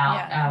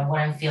about what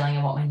I'm feeling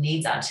and what my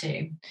needs are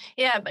too.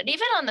 Yeah, but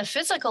even on the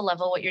physical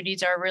level, what your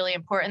needs are really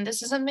important.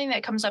 This is something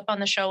that comes up on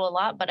the show a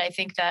lot, but I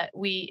think that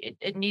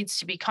it needs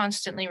to be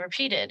constantly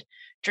repeated.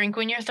 Drink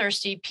when you're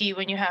thirsty, pee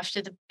when you have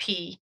to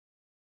pee.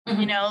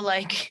 Mm-hmm.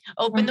 Like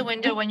open the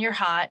window when you're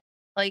hot.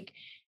 Like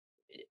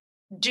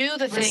do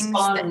the things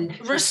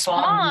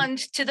respond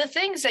to the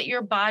things that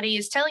your body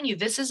is telling you.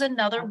 This is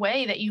another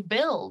way that you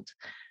build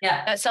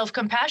that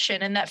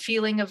self-compassion and that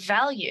feeling of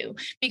value.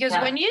 Because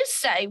when you're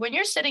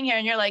sitting here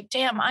and you're like,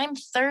 damn, I'm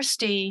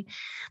thirsty,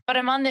 but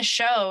I'm on this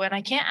show and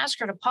I can't ask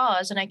her to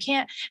pause, and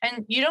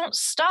you don't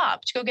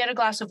stop to go get a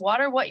glass of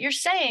water. What you're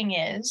saying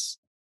is,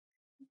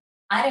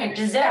 I don't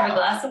deserve a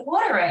glass of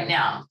water right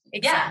now.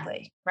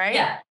 Exactly. Yeah. Right.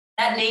 Yeah.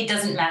 That need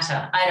doesn't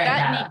matter. I don't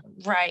matter.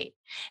 Right.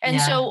 And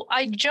so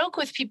I joke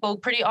with people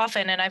pretty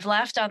often, and I've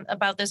laughed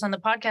about this on the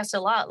podcast a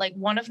lot. Like,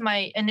 one of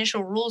my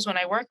initial rules when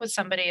I work with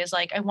somebody is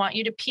like, I want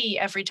you to pee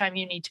every time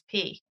you need to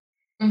pee.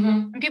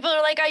 Mm-hmm. And people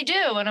are like, I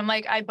do. And I'm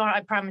like, I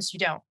promise you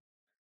don't.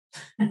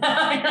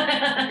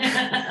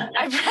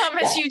 I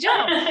promise you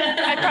don't.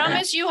 I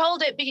promise you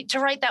hold it to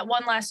write that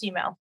one last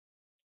email.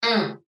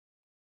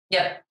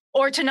 Yep.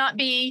 Or to not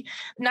be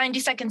 90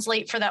 seconds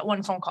late for that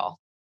one phone call.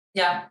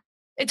 Yeah.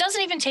 It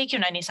doesn't even take you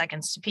 90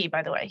 seconds to pee,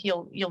 by the way.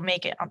 You'll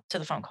make it up to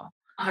the phone call.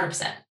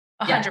 100%.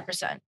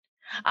 100%.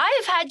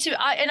 I have had to,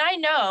 and I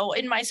know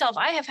in myself,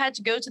 I have had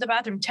to go to the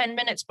bathroom 10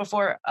 minutes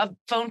before a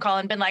phone call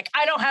and been like,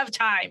 I don't have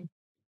time.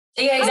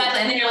 Yeah,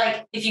 exactly. And then you're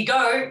like, if you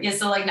go, you're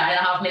still like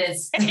 9.5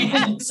 minutes.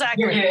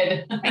 Exactly. You're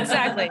good.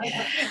 Exactly.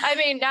 I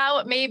mean,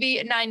 now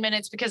maybe 9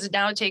 minutes, because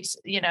now it takes,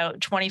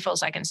 20 full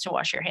seconds to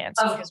wash your hands.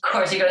 Of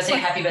course, you got to say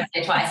happy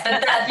birthday twice.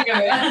 But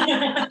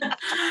that,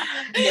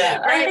 yeah.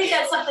 Right. I think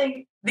that's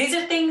something. These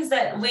are things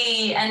that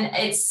and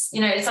it's,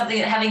 it's something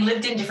that, having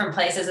lived in different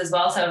places as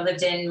well. So I've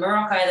lived in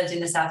Morocco, I lived in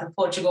the south of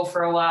Portugal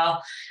for a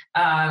while.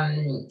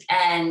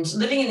 And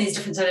living in these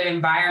different sort of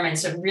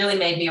environments, it really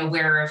made me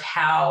aware of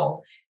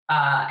how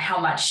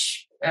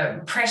much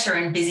pressure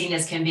and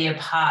busyness can be a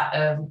part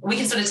of, we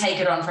can sort of take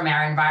it on from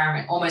our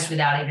environment almost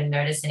without even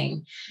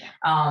noticing.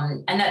 Yeah.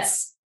 And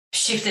that's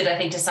shifted, I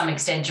think, to some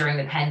extent during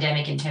the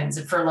pandemic in terms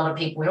of, for a lot of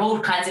people, in all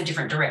kinds of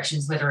different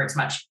directions, whether it's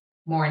much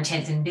more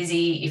intense and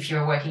busy if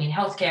you're working in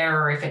healthcare,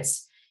 or if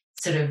it's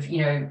sort of,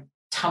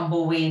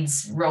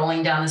 tumbleweeds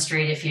rolling down the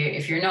street if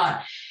you're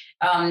not.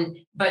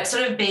 But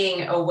sort of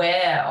being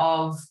aware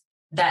of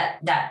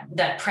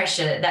that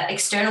pressure, that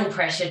external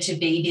pressure to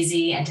be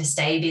busy and to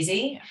stay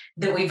busy,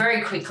 that we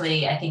very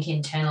quickly, I think,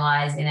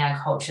 internalize in our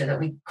culture, that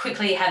we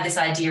quickly have this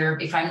idea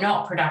of, if I'm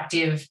not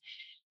productive,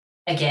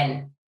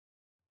 again,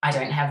 I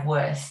don't have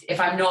worth.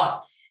 If I'm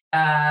not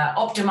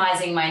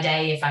optimizing my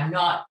day, if I'm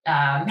not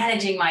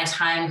managing my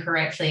time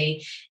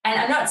correctly, and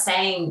I'm not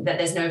saying that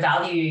there's no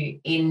value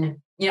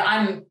in,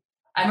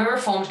 I'm a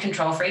reformed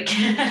control freak,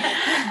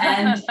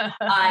 and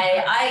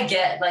I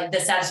get like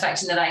the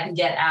satisfaction that I can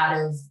get out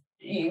of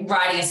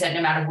writing a certain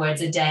amount of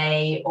words a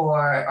day,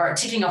 or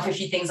ticking off a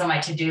few things on my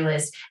to-do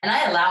list, and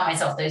I allow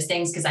myself those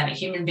things because I'm a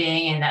human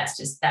being, and that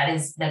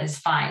is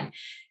fine.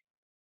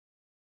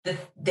 The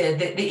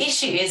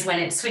issue is when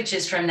it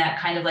switches from that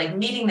kind of like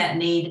meeting that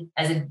need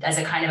as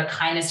a kind of a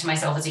kindness to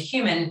myself as a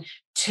human,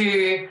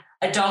 to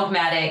a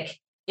dogmatic,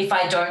 if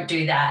I don't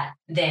do that,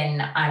 then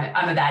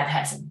I'm a bad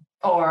person.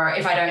 Or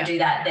if I don't do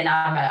that, then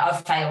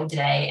I've failed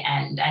today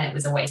and it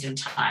was a waste of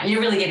time. You're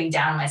really getting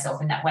down on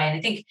myself in that way. And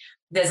I think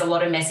there's a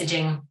lot of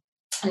messaging,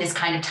 and this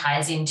kind of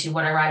ties into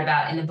what I write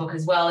about in the book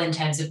as well, in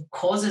terms of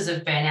causes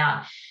of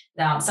burnout,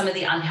 some of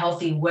the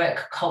unhealthy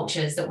work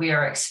cultures that we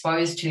are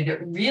exposed to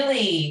that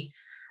really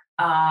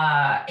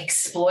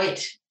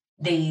exploit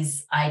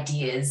these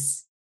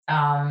ideas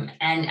and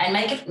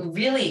make it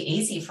really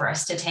easy for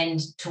us to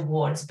tend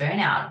towards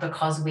burnout,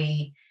 because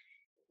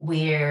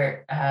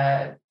we're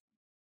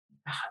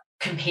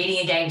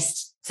competing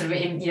against sort of,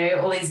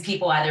 all these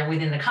people either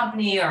within the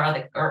company or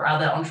other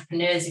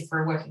entrepreneurs if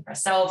we're working for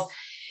ourselves.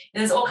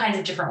 There's all kinds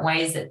of different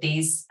ways that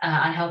these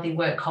unhealthy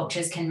work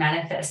cultures can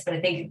manifest. But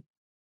I think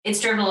it's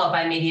driven a lot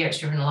by media, it's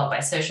driven a lot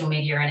by social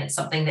media, and it's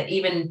something that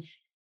even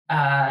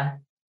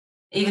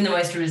the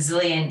most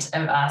resilient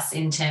of us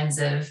in terms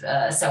of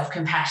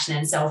self-compassion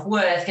and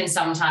self-worth can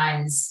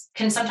sometimes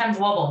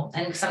wobble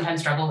and sometimes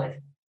struggle with.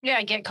 Yeah,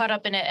 I get caught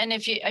up in it. And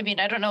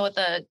I don't know what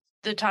the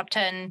top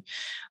 10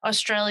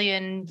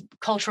 Australian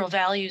cultural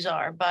values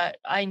are, but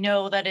I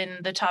know that in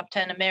the top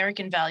 10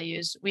 American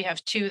values, we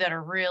have two that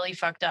are really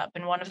fucked up.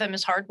 And one of them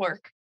is hard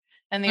work,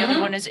 and the other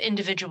one is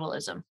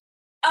individualism.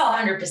 Oh,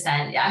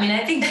 100%. Yeah. I mean,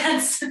 I think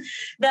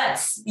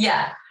that's,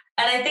 yeah.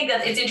 And I think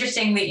that it's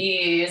interesting that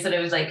you sort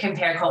of like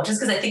compare cultures,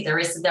 because I think there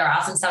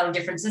are some subtle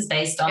differences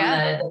based on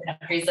the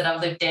countries that I've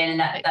lived in,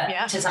 and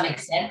that to some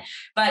extent.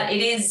 But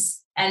it is,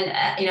 and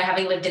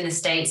having lived in the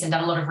States and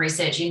done a lot of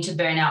research into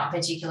burnout,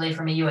 particularly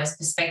from a US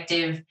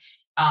perspective,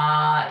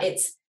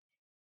 there's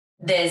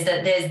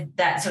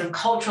that sort of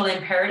cultural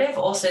imperative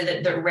also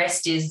that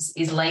rest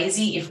is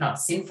lazy, if not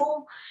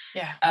sinful.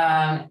 Yeah.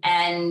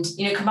 And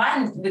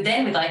combined with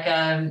like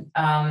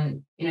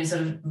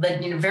sort of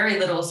very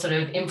little sort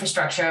of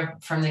infrastructure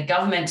from the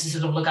government to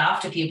sort of look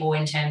after people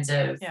in terms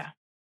of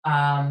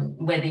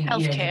whether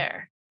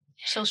healthcare,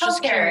 social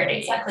security,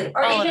 exactly,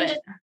 or even just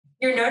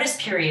your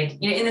notice period.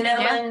 In the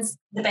Netherlands,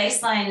 the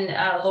baseline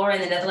law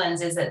in the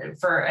Netherlands is that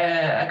for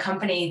a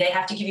company, they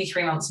have to give you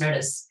 3 months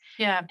notice.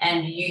 Yeah.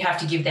 And you have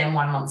to give them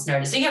 1 month's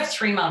notice. So you have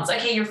 3 months.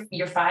 Okay,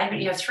 you're fired, but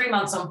you have 3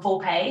 months on full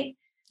pay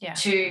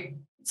to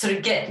sort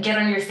of get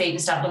on your feet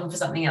and start looking for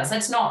something else.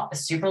 That's not a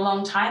super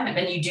long time. And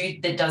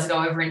that does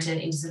go over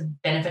into some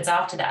benefits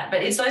after that.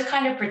 But it's those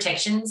kind of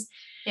protections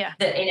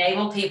that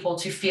enable people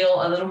to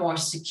feel a little more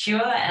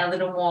secure and a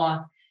little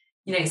more,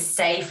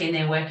 safe in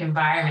their work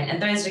environment.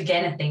 And those,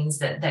 again, are things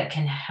that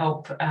can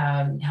help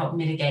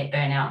mitigate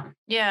burnout.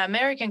 Yeah,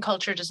 American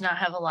culture does not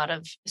have a lot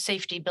of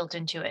safety built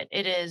into it.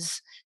 It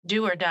is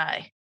do or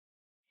die.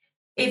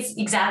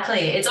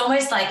 It's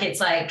almost like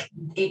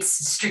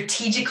it's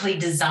strategically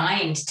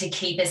designed to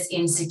keep us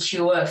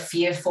insecure,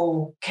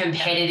 fearful,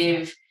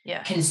 competitive,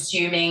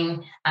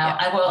 consuming.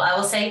 I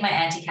will save my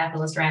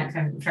anti-capitalist rant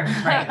from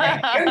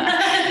right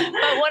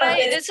But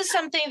this is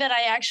something that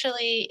I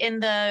actually, in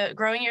the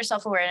Growing Your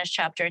Self-Awareness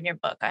chapter in your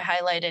book, I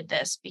highlighted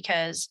this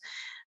because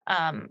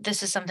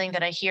this is something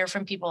that I hear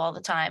from people all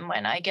the time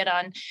when I get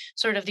on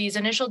sort of these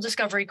initial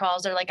discovery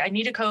calls. They're like, I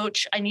need a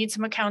coach. I need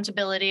some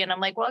accountability. And I'm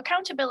like, well,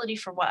 accountability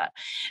for what?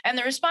 And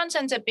the response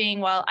ends up being,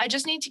 well, I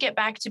just need to get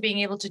back to being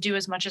able to do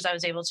as much as I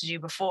was able to do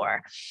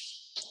before.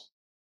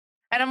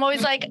 And I'm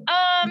always like,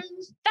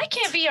 that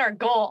can't be our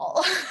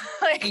goal.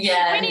 We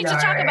need to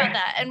talk about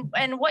that.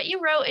 And what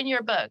you wrote in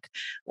your book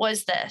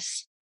was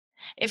this.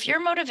 If your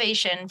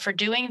motivation for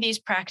doing these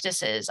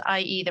practices,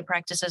 i.e. the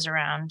practices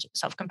around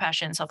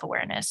self-compassion,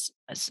 self-awareness,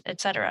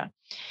 etc.,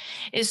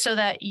 is so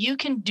that you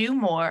can do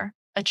more,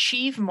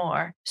 achieve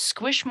more,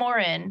 squish more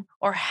in,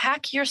 or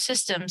hack your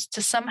systems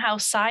to somehow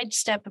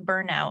sidestep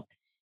burnout,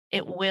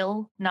 it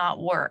will not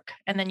work.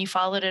 And then you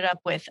followed it up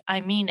with,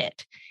 I mean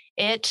it.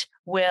 It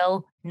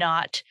will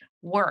not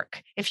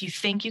work. If you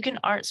think you can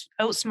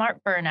outsmart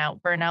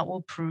burnout, burnout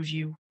will prove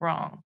you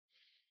wrong.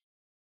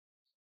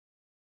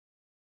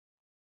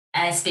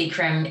 And I speak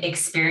from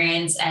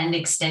experience and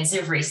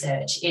extensive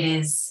research. It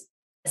is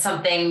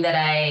something that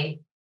I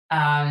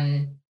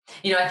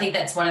think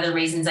that's one of the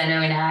reasons I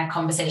know in our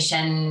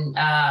conversation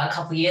a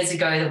couple of years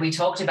ago that we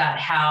talked about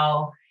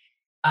how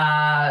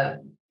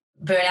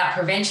burnout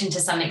prevention to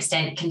some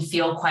extent can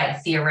feel quite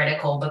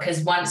theoretical,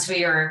 because when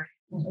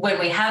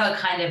we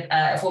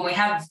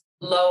have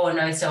low or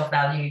no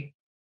self-value,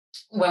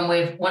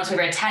 once we've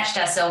attached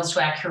ourselves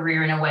to our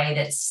career in a way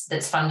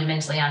that's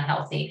fundamentally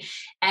unhealthy,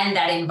 and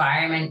that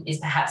environment is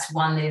perhaps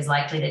one that is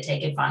likely to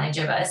take advantage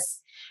of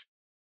us,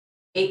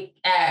 it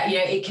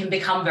can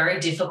become very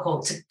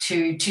difficult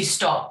to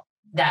stop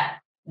that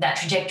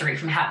trajectory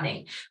from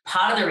happening.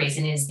 Part of the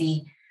reason is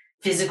the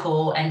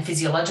physical and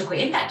physiological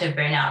impact of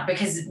burnout,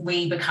 because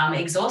we become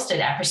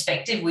exhausted.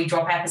 We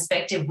drop our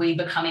perspective, we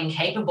become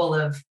incapable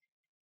of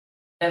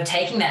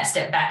taking that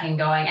step back and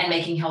going and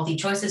making healthy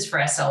choices for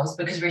ourselves,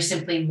 because we're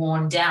simply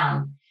worn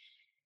down.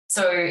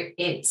 So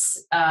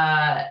it's,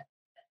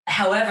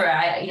 however,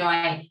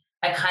 I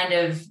kind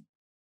of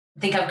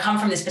think I've come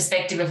from this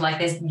perspective of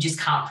like, you just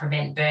can't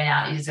prevent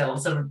burnout. You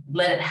just sort of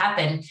let it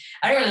happen.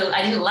 I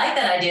didn't like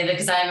that idea,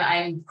 because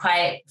I'm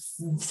quite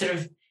sort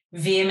of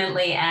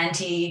vehemently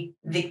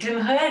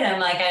anti-victimhood. I'm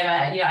like,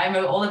 I'm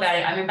all about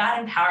it. I'm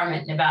about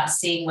empowerment and about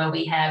seeing where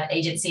we have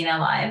agency in our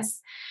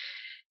lives.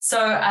 So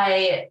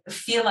I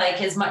feel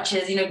like as much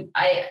as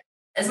I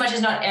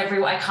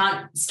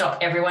can't stop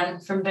everyone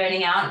from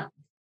burning out,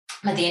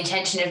 but the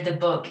intention of the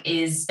book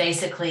is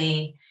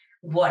basically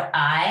what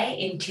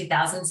in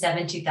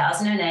 2007,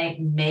 2008,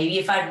 maybe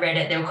if I'd read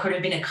it, there could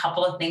have been a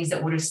couple of things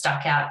that would have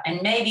stuck out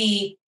and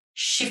maybe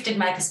shifted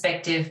my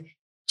perspective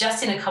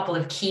just in a couple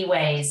of key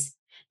ways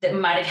that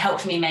might have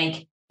helped me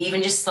make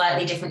even just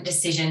slightly different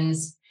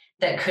decisions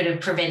that could have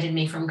prevented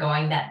me from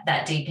going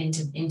that deep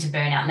into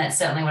burnout. And that's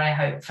certainly what I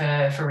hope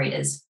for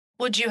readers.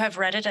 Would you have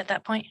read it at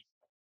that point?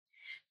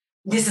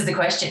 This is the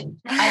question.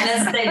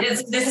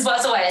 This is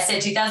why I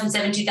said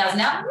 2007,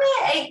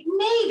 2008,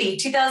 maybe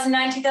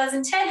 2009,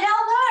 2010. Hell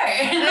no.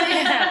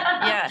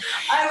 Yeah.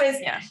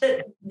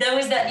 There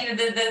was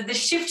that, the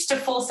shift to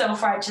full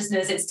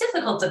self-righteousness. It's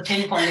difficult to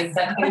pinpoint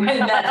exactly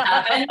when that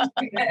happened.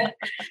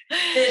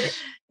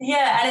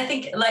 Yeah, and I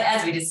think, like,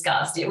 as we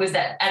discussed, it was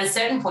that at a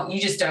certain point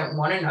you just don't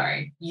want to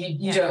know.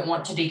 You don't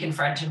want to be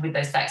confronted with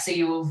those facts, so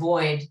you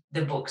avoid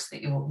the books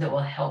that will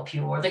help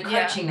you, or the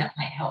coaching that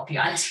might help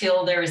you,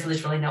 until there is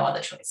literally no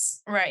other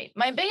choice. Right.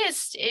 My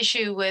biggest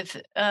issue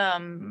with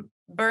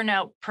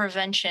burnout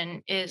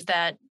prevention is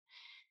that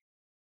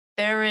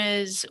there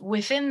is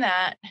within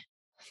that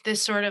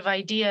this sort of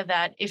idea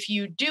that if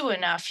you do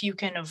enough, you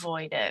can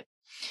avoid it.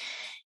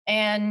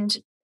 And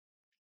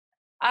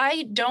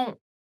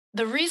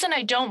the reason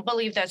I don't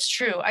believe that's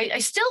true, I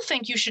still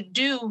think you should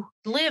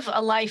live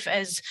a life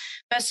as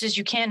best as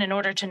you can in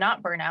order to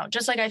not burn out.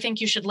 Just like I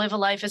think you should live a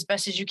life as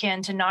best as you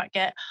can to not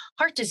get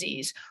heart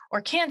disease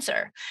or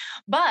cancer.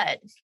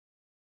 But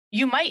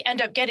you might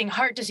end up getting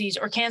heart disease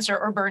or cancer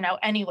or burnout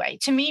anyway.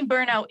 To me,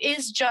 burnout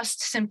is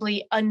just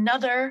simply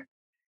another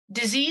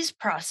disease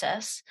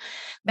process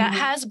that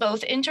has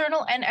both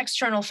internal and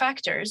external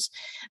factors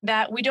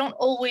that we don't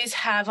always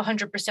have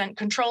 100%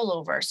 control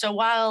over. So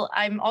while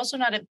I'm also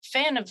not a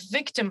fan of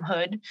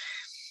victimhood,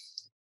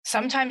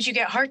 sometimes you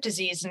get heart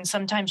disease and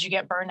sometimes you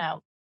get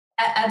burnout.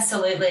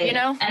 Absolutely.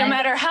 No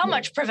matter how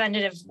much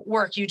preventative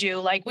work you do,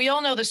 like we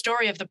all know the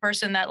story of the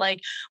person that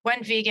like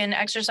went vegan,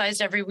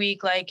 exercised every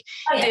week, like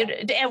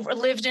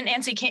lived an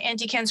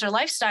anti-cancer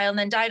lifestyle and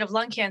then died of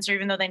lung cancer,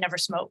 even though they never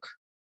smoke.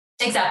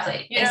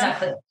 Exactly.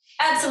 Exactly.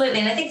 Absolutely.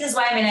 And I think this is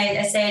why,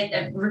 I say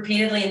it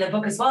repeatedly in the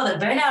book as well,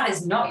 that burnout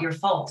is not your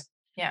fault.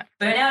 Yeah.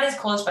 Burnout is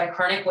caused by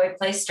chronic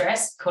workplace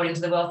stress, according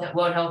to the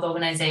World Health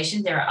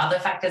Organization. There are other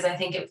factors I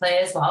think at play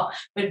as well,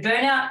 but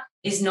burnout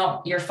is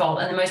not your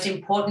fault. And the most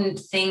important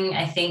thing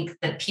I think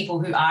that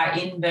people who are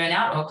in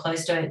burnout or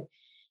close to it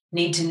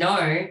need to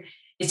know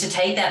is to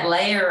take that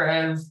layer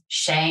of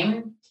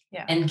shame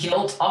and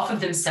guilt off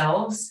of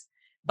themselves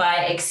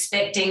by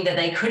expecting that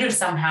they could have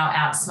somehow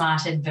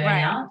outsmarted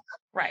burnout.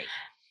 Right.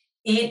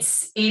 It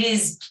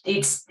is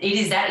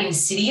that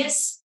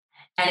insidious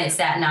and it's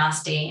that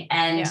nasty.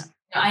 And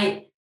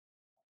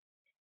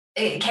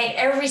Kate,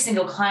 every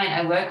single client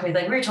I work with,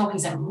 like we were talking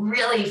some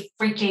really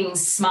freaking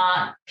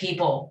smart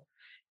people.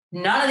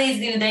 None of these,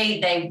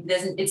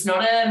 it's not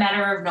a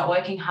matter of not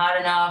working hard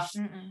enough,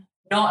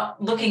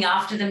 not looking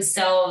after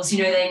themselves.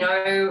 They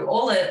know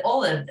all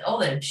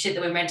the shit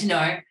that we're meant to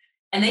know,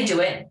 and they do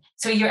it.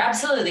 So you're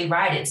absolutely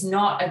right. It's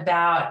not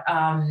about,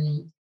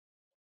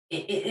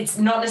 it's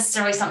not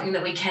necessarily something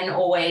that we can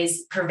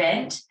always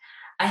prevent.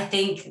 I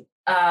think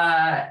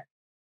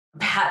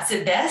perhaps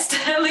at best,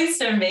 at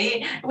least for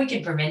me, we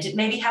could prevent it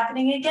maybe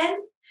happening again.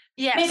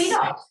 Yes. Maybe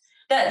not.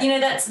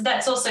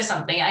 That's also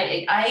something.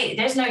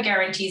 There's no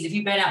guarantees. If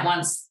you burn out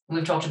once,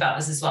 we've talked about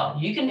this as well,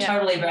 you can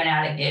totally burn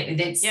out again.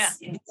 This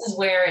is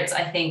where it's,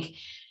 I think,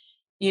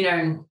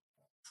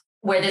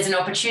 where there's an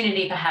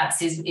opportunity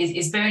perhaps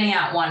is burning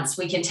out once.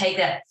 We can take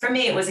that. For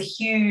me, it was a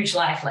huge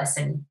life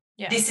lesson.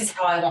 Yeah. This is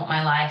how I want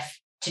my life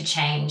to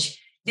change.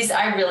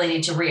 I really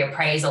need to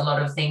reappraise a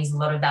lot of things, a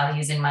lot of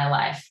values in my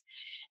life.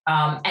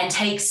 and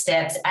take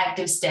steps,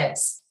 active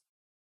steps.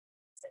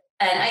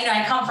 And,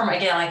 I come from,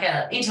 again, like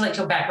an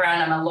intellectual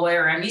background. I'm a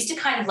lawyer. I'm used to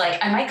kind of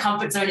like, and my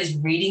comfort zone is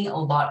reading a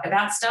lot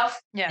about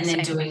stuff and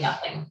then doing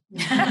nothing.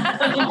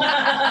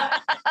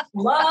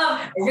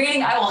 Love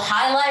reading. I will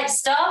highlight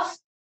stuff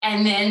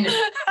and then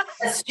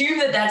assume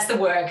that that's the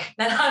work.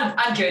 Then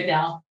I'm good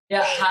now.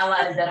 Yeah,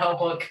 highlighted that whole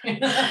book.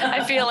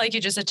 I feel like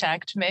you just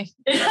attacked me.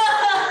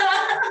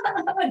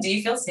 Do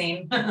you feel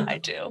seen? I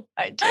do.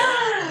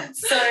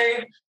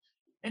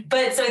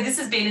 So this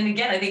has been, and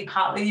again, I think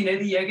partly,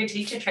 the yoga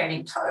teacher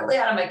training, totally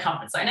out of my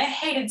comfort zone. I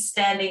hated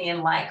standing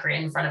in Lycra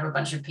in front of a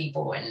bunch of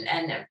people and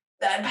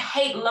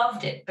I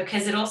loved it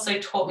because it also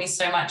taught me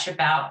so much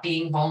about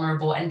being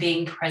vulnerable and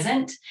being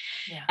present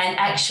and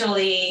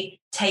actually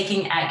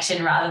taking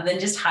action rather than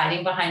just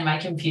hiding behind my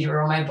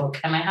computer or my book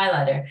and my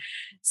highlighter.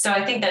 So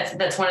I think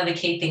that's one of the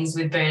key things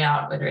with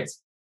burnout, whether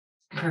it's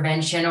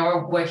prevention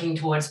or working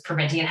towards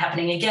preventing it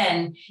happening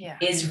again,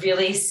 is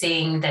really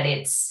seeing that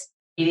it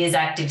is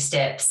active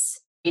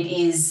steps. It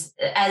is,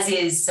 as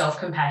is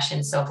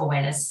self-compassion,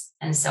 self-awareness,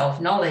 and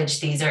self-knowledge.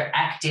 These are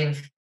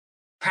active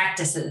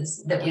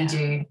practices that we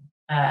do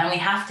and we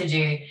have to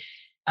do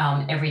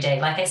every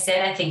day. Like I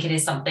said, I think it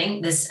is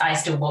something, I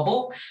still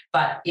wobble,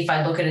 but if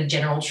I look at a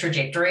general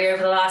trajectory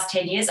over the last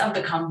 10 years, I've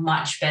become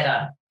much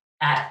better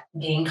at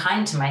being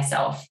kind to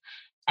myself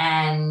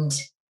and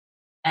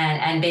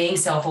being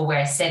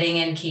self-aware, setting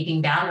and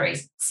keeping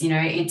boundaries.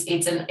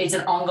 It's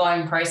an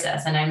ongoing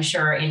process. And I'm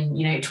sure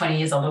in, 20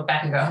 years, I'll look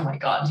back and go, oh my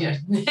God, you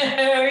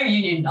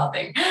knew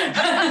nothing.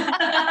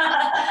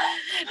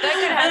 That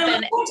could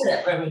happen.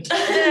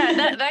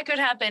 That could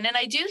happen. And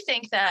I do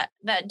think that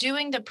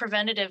doing the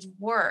preventative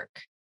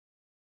work,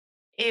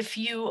 if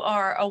you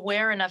are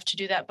aware enough to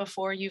do that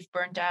before you've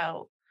burned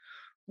out,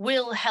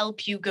 will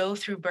help you go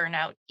through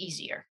burnout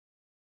easier.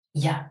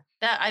 Yeah.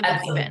 That I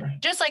believe in.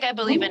 Just like I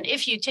believe in,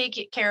 if you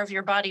take care of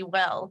your body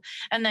well,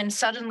 and then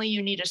suddenly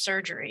you need a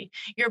surgery,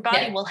 your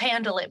body will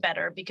handle it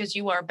better because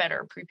you are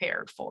better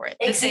prepared for it.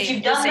 The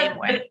same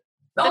way.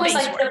 Almost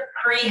like the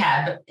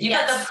prehab. You've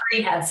got the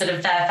prehab sort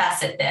of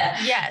facet there.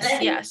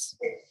 Yes.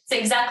 So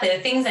exactly the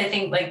things I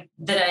think like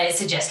that I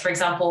suggest, for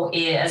example,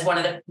 as one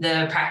of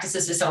the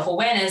practices for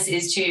self-awareness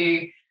is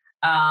to,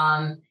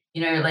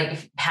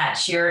 like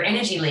patch your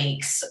energy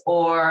leaks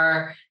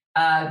or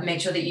make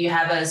sure that you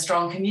have a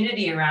strong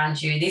community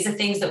around you. These are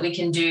things that we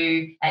can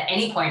do at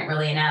any point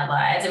really in our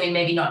lives. I mean,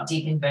 maybe not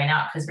deep in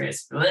burnout because we're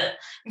just, but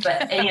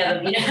any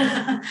other,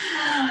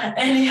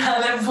 any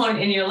other point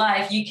in your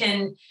life, you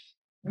can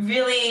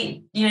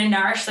really,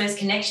 nourish those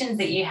connections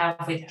that you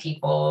have with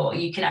people.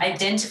 You can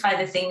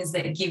identify the things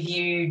that give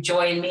you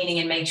joy and meaning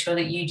and make sure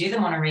that you do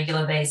them on a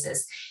regular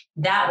basis.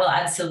 That will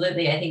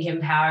absolutely, I think,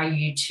 empower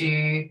you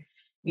to,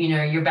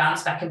 your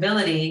bounce back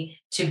ability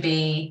to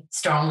be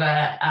stronger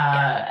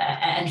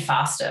and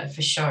faster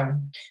for sure.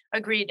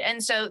 Agreed.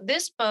 And so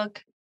this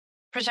book,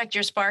 Protect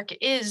Your Spark,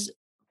 is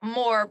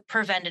more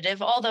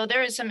preventative, although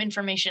there is some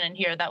information in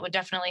here that would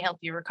definitely help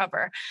you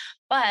recover.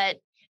 But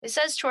it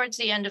says towards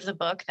the end of the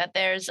book that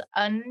there's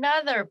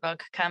another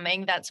book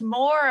coming that's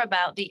more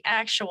about the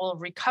actual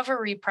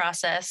recovery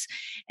process.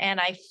 And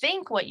I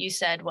think what you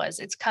said was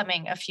it's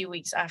coming a few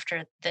weeks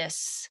after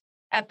this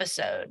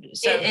episort.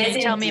 So can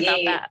you tell me about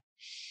that?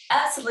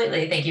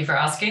 Absolutely. Thank you for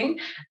asking.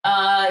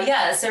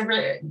 So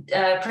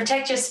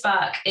Protect Your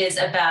Spark is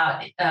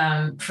about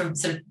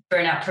sort of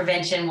burnout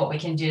prevention, what we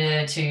can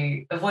do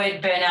to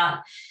avoid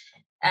burnout.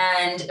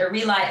 And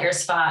Relight Your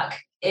Spark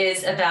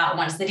is about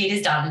once the deed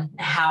is done,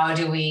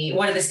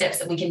 what are the steps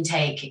that we can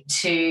take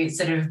to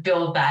sort of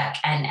build back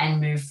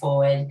and move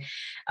forward.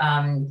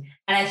 And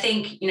I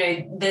think,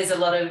 there's a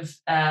lot of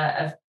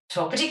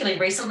talk, particularly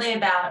recently,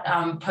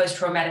 about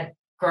post-traumatic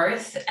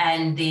growth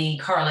and the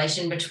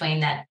correlation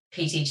between that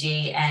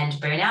PTG and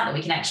burnout, that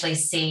we can actually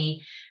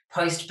see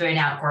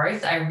post-burnout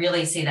growth. I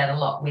really see that a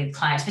lot with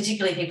clients,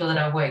 particularly people that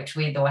I've worked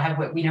with or have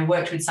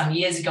worked with some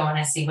years ago, and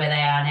I see where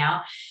they are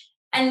now.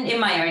 And in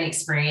my own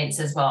experience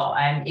as well,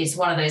 it's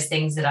one of those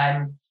things that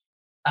I'm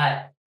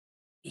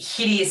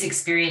hideous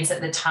experience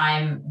at the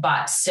time,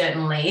 but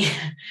certainly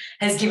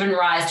has given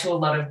rise to a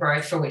lot of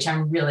growth for which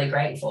I'm really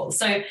grateful.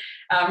 So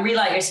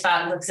Relight Your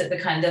Spark looks at the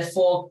kind of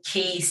 4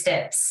 key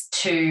steps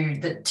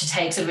to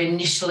take sort of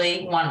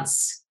initially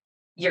once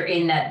you're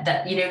in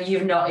that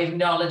you've not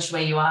acknowledged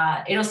where you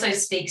are. It also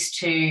speaks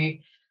to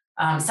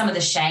some of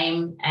the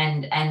shame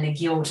and the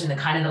guilt and the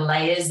kind of the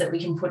layers that we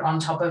can put on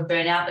top of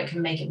burnout that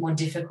can make it more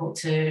difficult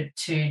to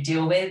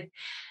deal with.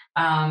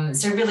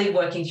 So really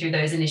working through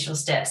those initial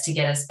steps to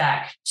get us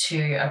back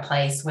to a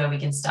place where we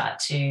can start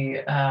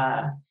to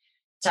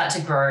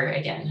grow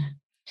again.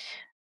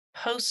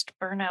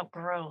 Post-burnout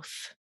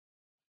growth.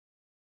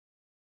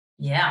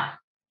 Yeah.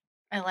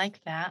 I like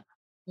that.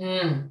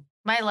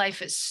 My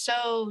life is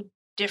so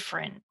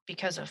different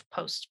because of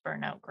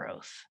post-burnout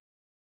growth.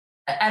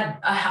 I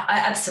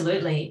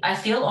absolutely. I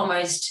feel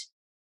almost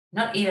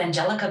not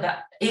evangelical about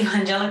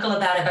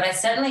it, but I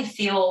certainly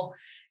feel,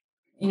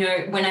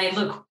 when I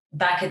look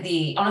back at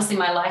honestly,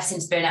 my life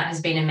since burnout has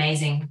been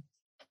amazing.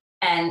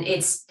 And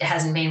it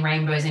hasn't been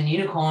rainbows and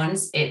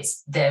unicorns.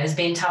 There's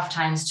been tough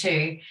times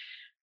too.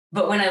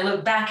 But when I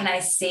look back and I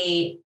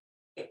see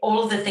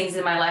all of the things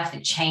in my life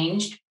that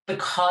changed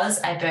because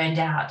I burned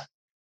out,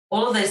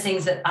 all of those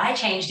things that I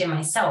changed in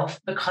myself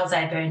because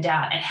I burned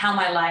out, and how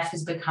my life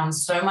has become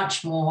so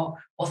much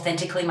more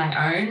authentically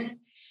my own,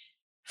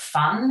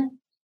 fun.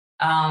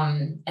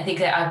 I think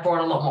that I've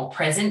brought a lot more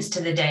presence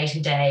to the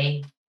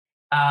day-to-day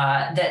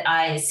that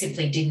I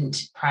simply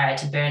didn't prior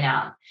to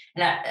burnout.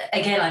 And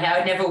I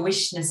would never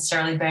wish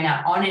necessarily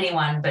burnout on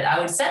anyone, but I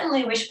would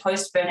certainly wish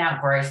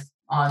post-burnout growth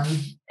on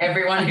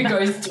everyone who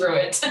goes through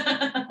it.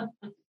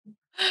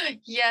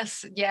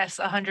 Yes,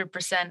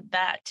 100%.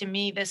 That to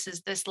me, this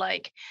is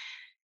like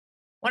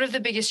one of the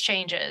biggest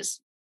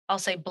changes, I'll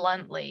say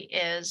bluntly,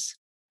 is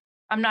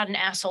I'm not an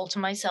asshole to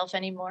myself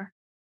anymore.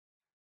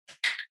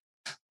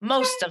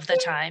 Most of the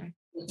time.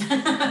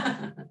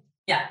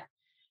 Yeah.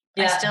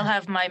 I still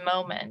have my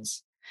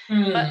moments,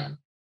 but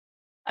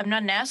I'm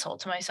not an asshole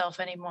to myself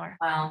anymore.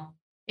 Wow.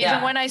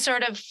 Even when I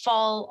sort of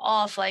fall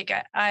off, like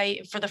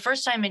I for the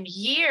first time in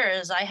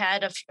years, I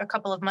had a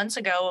couple of months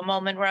ago, a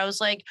moment where I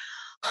was like,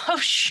 oh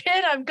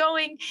shit, I'm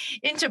going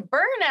into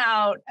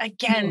burnout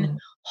again.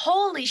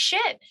 Holy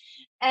shit.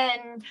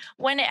 And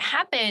when it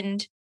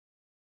happened,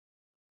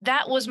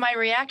 that was my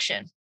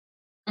reaction.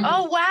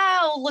 Oh,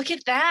 wow, look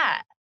at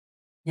that.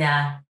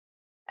 Yeah.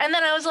 And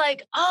then I was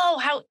like, oh,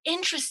 how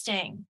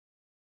interesting.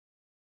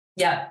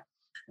 Yeah.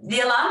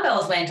 The alarm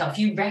bells went off.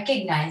 You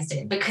recognized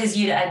it because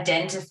you'd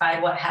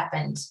identified what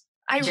happened.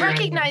 I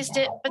recognized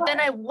it, but then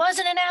I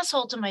wasn't an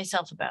asshole to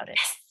myself about it.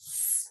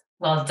 Yes.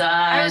 Well done.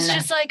 I was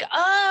just like,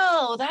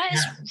 oh, that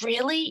is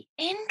really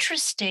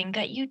interesting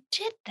that you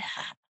did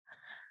that.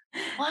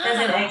 Wow.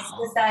 There's an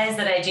exercise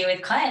that I do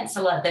with clients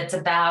a lot that's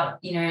about,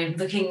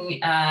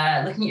 looking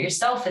at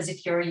yourself as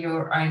if you're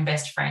your own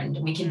best friend.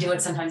 And we can do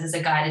it sometimes as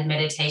a guided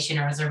meditation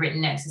or as a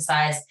written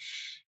exercise.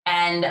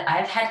 And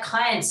I've had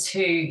clients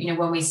who,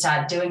 when we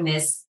start doing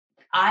this,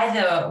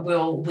 either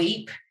will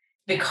weep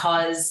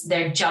because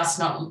they're just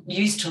not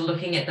used to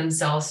looking at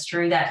themselves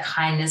through that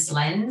kindness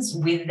lens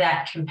with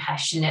that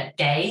compassionate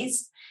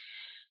gaze.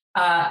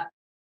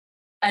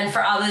 And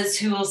for others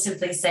who will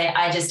simply say,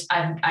 I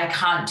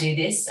can't do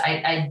this.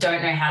 I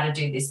don't know how to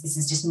do this. This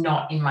is just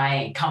not in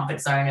my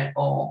comfort zone at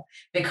all,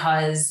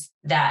 because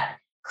that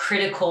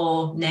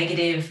critical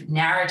negative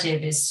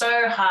narrative is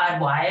so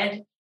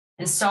hardwired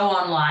and so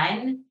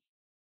online.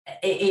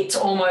 It's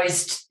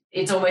almost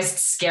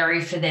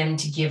scary for them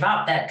to give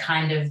up that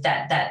kind of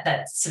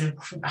that sort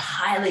of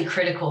highly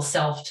critical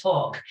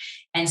self-talk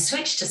and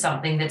switch to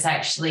something that's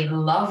actually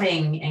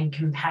loving and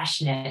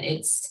compassionate.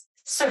 It's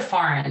so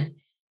foreign.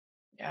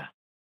 Yeah,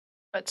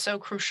 but so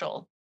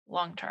crucial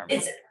long term.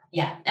 And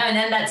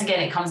then that's,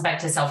 again, it comes back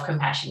to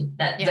self-compassion.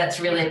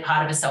 That's really a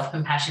part of a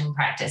self-compassion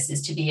practice,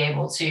 is to be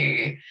able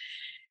to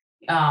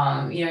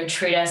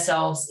treat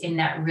ourselves in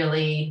that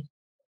really,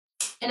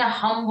 in a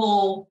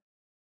humble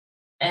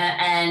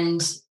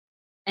and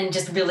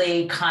just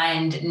really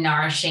kind,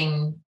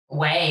 nourishing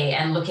way,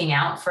 and looking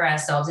out for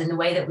ourselves in the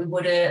way that we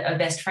would a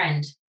best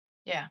friend.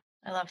 Yeah,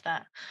 I love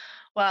that.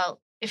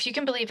 Well, if you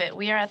can believe it,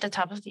 we are at the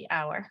top of the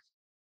hour.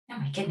 Oh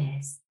my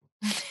goodness.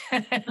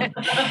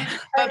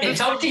 I can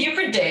talk to you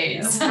for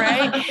days.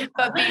 Right?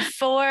 But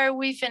before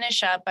we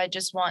finish up, I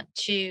just want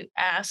to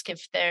ask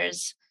if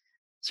there's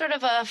sort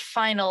of a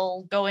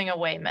final going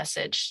away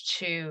message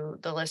to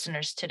the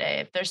listeners today.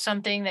 If there's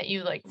something that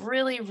you like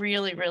really,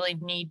 really, really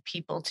need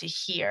people to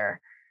hear.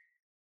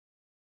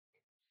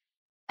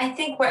 I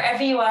think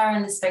wherever you are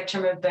in the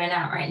spectrum of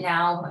burnout right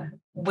now,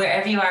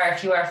 wherever you are,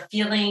 if you are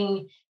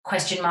feeling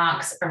question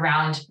marks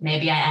around,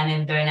 maybe I am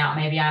in burnout,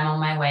 maybe I'm on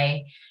my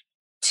way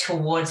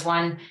towards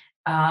one,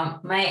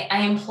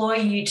 I implore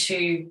you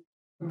to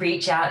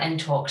reach out and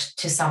talk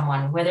to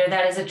someone, whether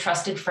that is a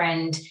trusted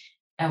friend,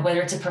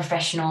 whether it's a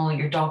professional,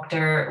 your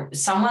doctor,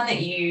 someone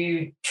that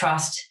you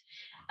trust.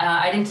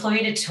 I'd implore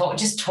you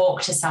to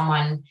talk to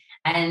someone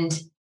and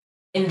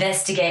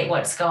investigate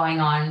what's going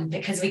on,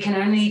 because we can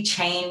only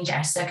change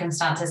our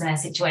circumstances and our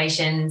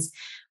situations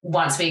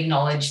once we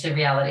acknowledge the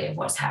reality of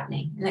what's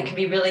happening. And that can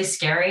be really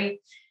scary,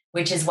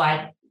 which is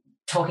why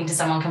talking to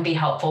someone can be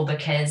helpful,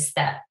 because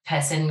that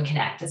person can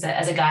act as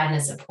a guide and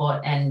a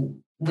support,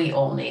 and we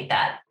all need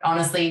that.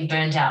 Honestly,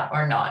 burnt out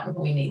or not,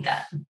 we need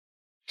that.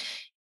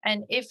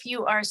 And if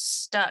you are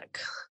stuck,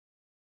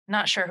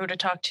 not sure who to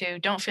talk to,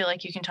 don't feel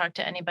like you can talk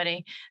to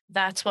anybody,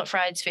 that's what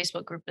Fried's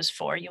Facebook group is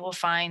for. You will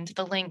find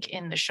the link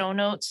in the show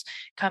notes.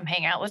 Come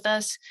hang out with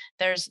us.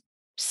 There's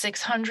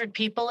 600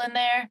 people in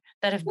there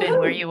that have been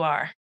where you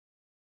are.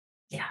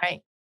 Yeah.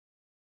 Right.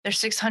 There's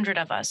 600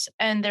 of us,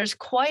 and there's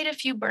quite a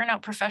few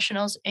burnout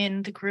professionals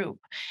in the group.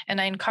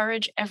 And I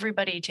encourage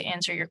everybody to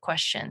answer your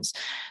questions.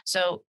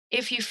 So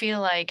if you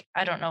feel like,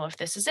 I don't know if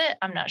this is it,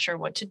 I'm not sure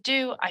what to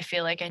do, I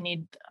feel like I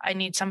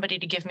need somebody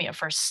to give me a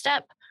first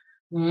step,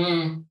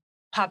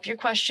 pop your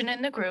question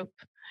in the group.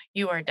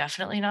 You are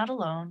definitely not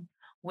alone.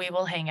 We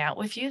will hang out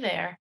with you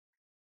there.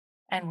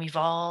 And we've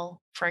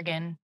all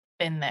been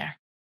there.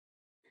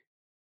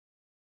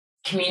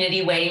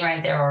 Community waiting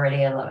right there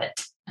already. I love it.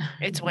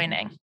 It's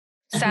winning.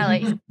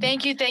 Sally,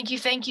 thank you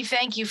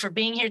for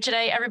being here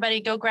today. Everybody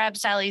go grab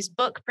Sally's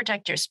book,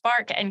 Protect Your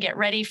Spark, and get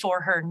ready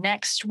for her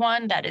next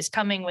one that is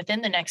coming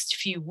within the next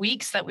few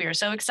weeks that we are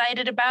so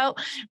excited about.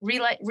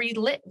 Relight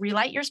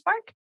Your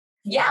Spark?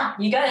 Yeah,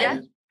 you got it. Yeah.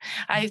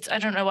 I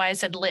don't know why I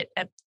said lit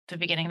at the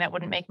beginning. That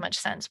wouldn't make much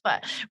sense,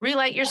 but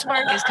Relight Your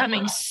Spark is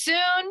coming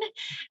soon.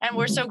 And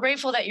we're so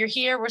grateful that you're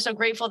here. We're so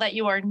grateful that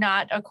you are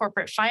not a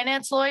corporate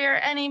finance lawyer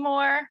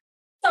anymore.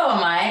 So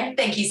am I.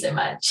 Thank you so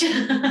much.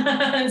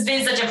 It's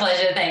been such a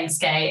pleasure. Thanks,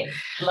 Kate.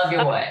 Love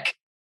your work.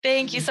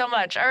 Thank you so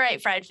much. All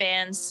right, Fried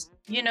fans,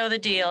 you know the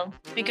deal.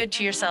 Be good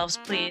to yourselves,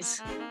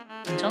 please.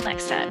 Until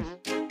next time.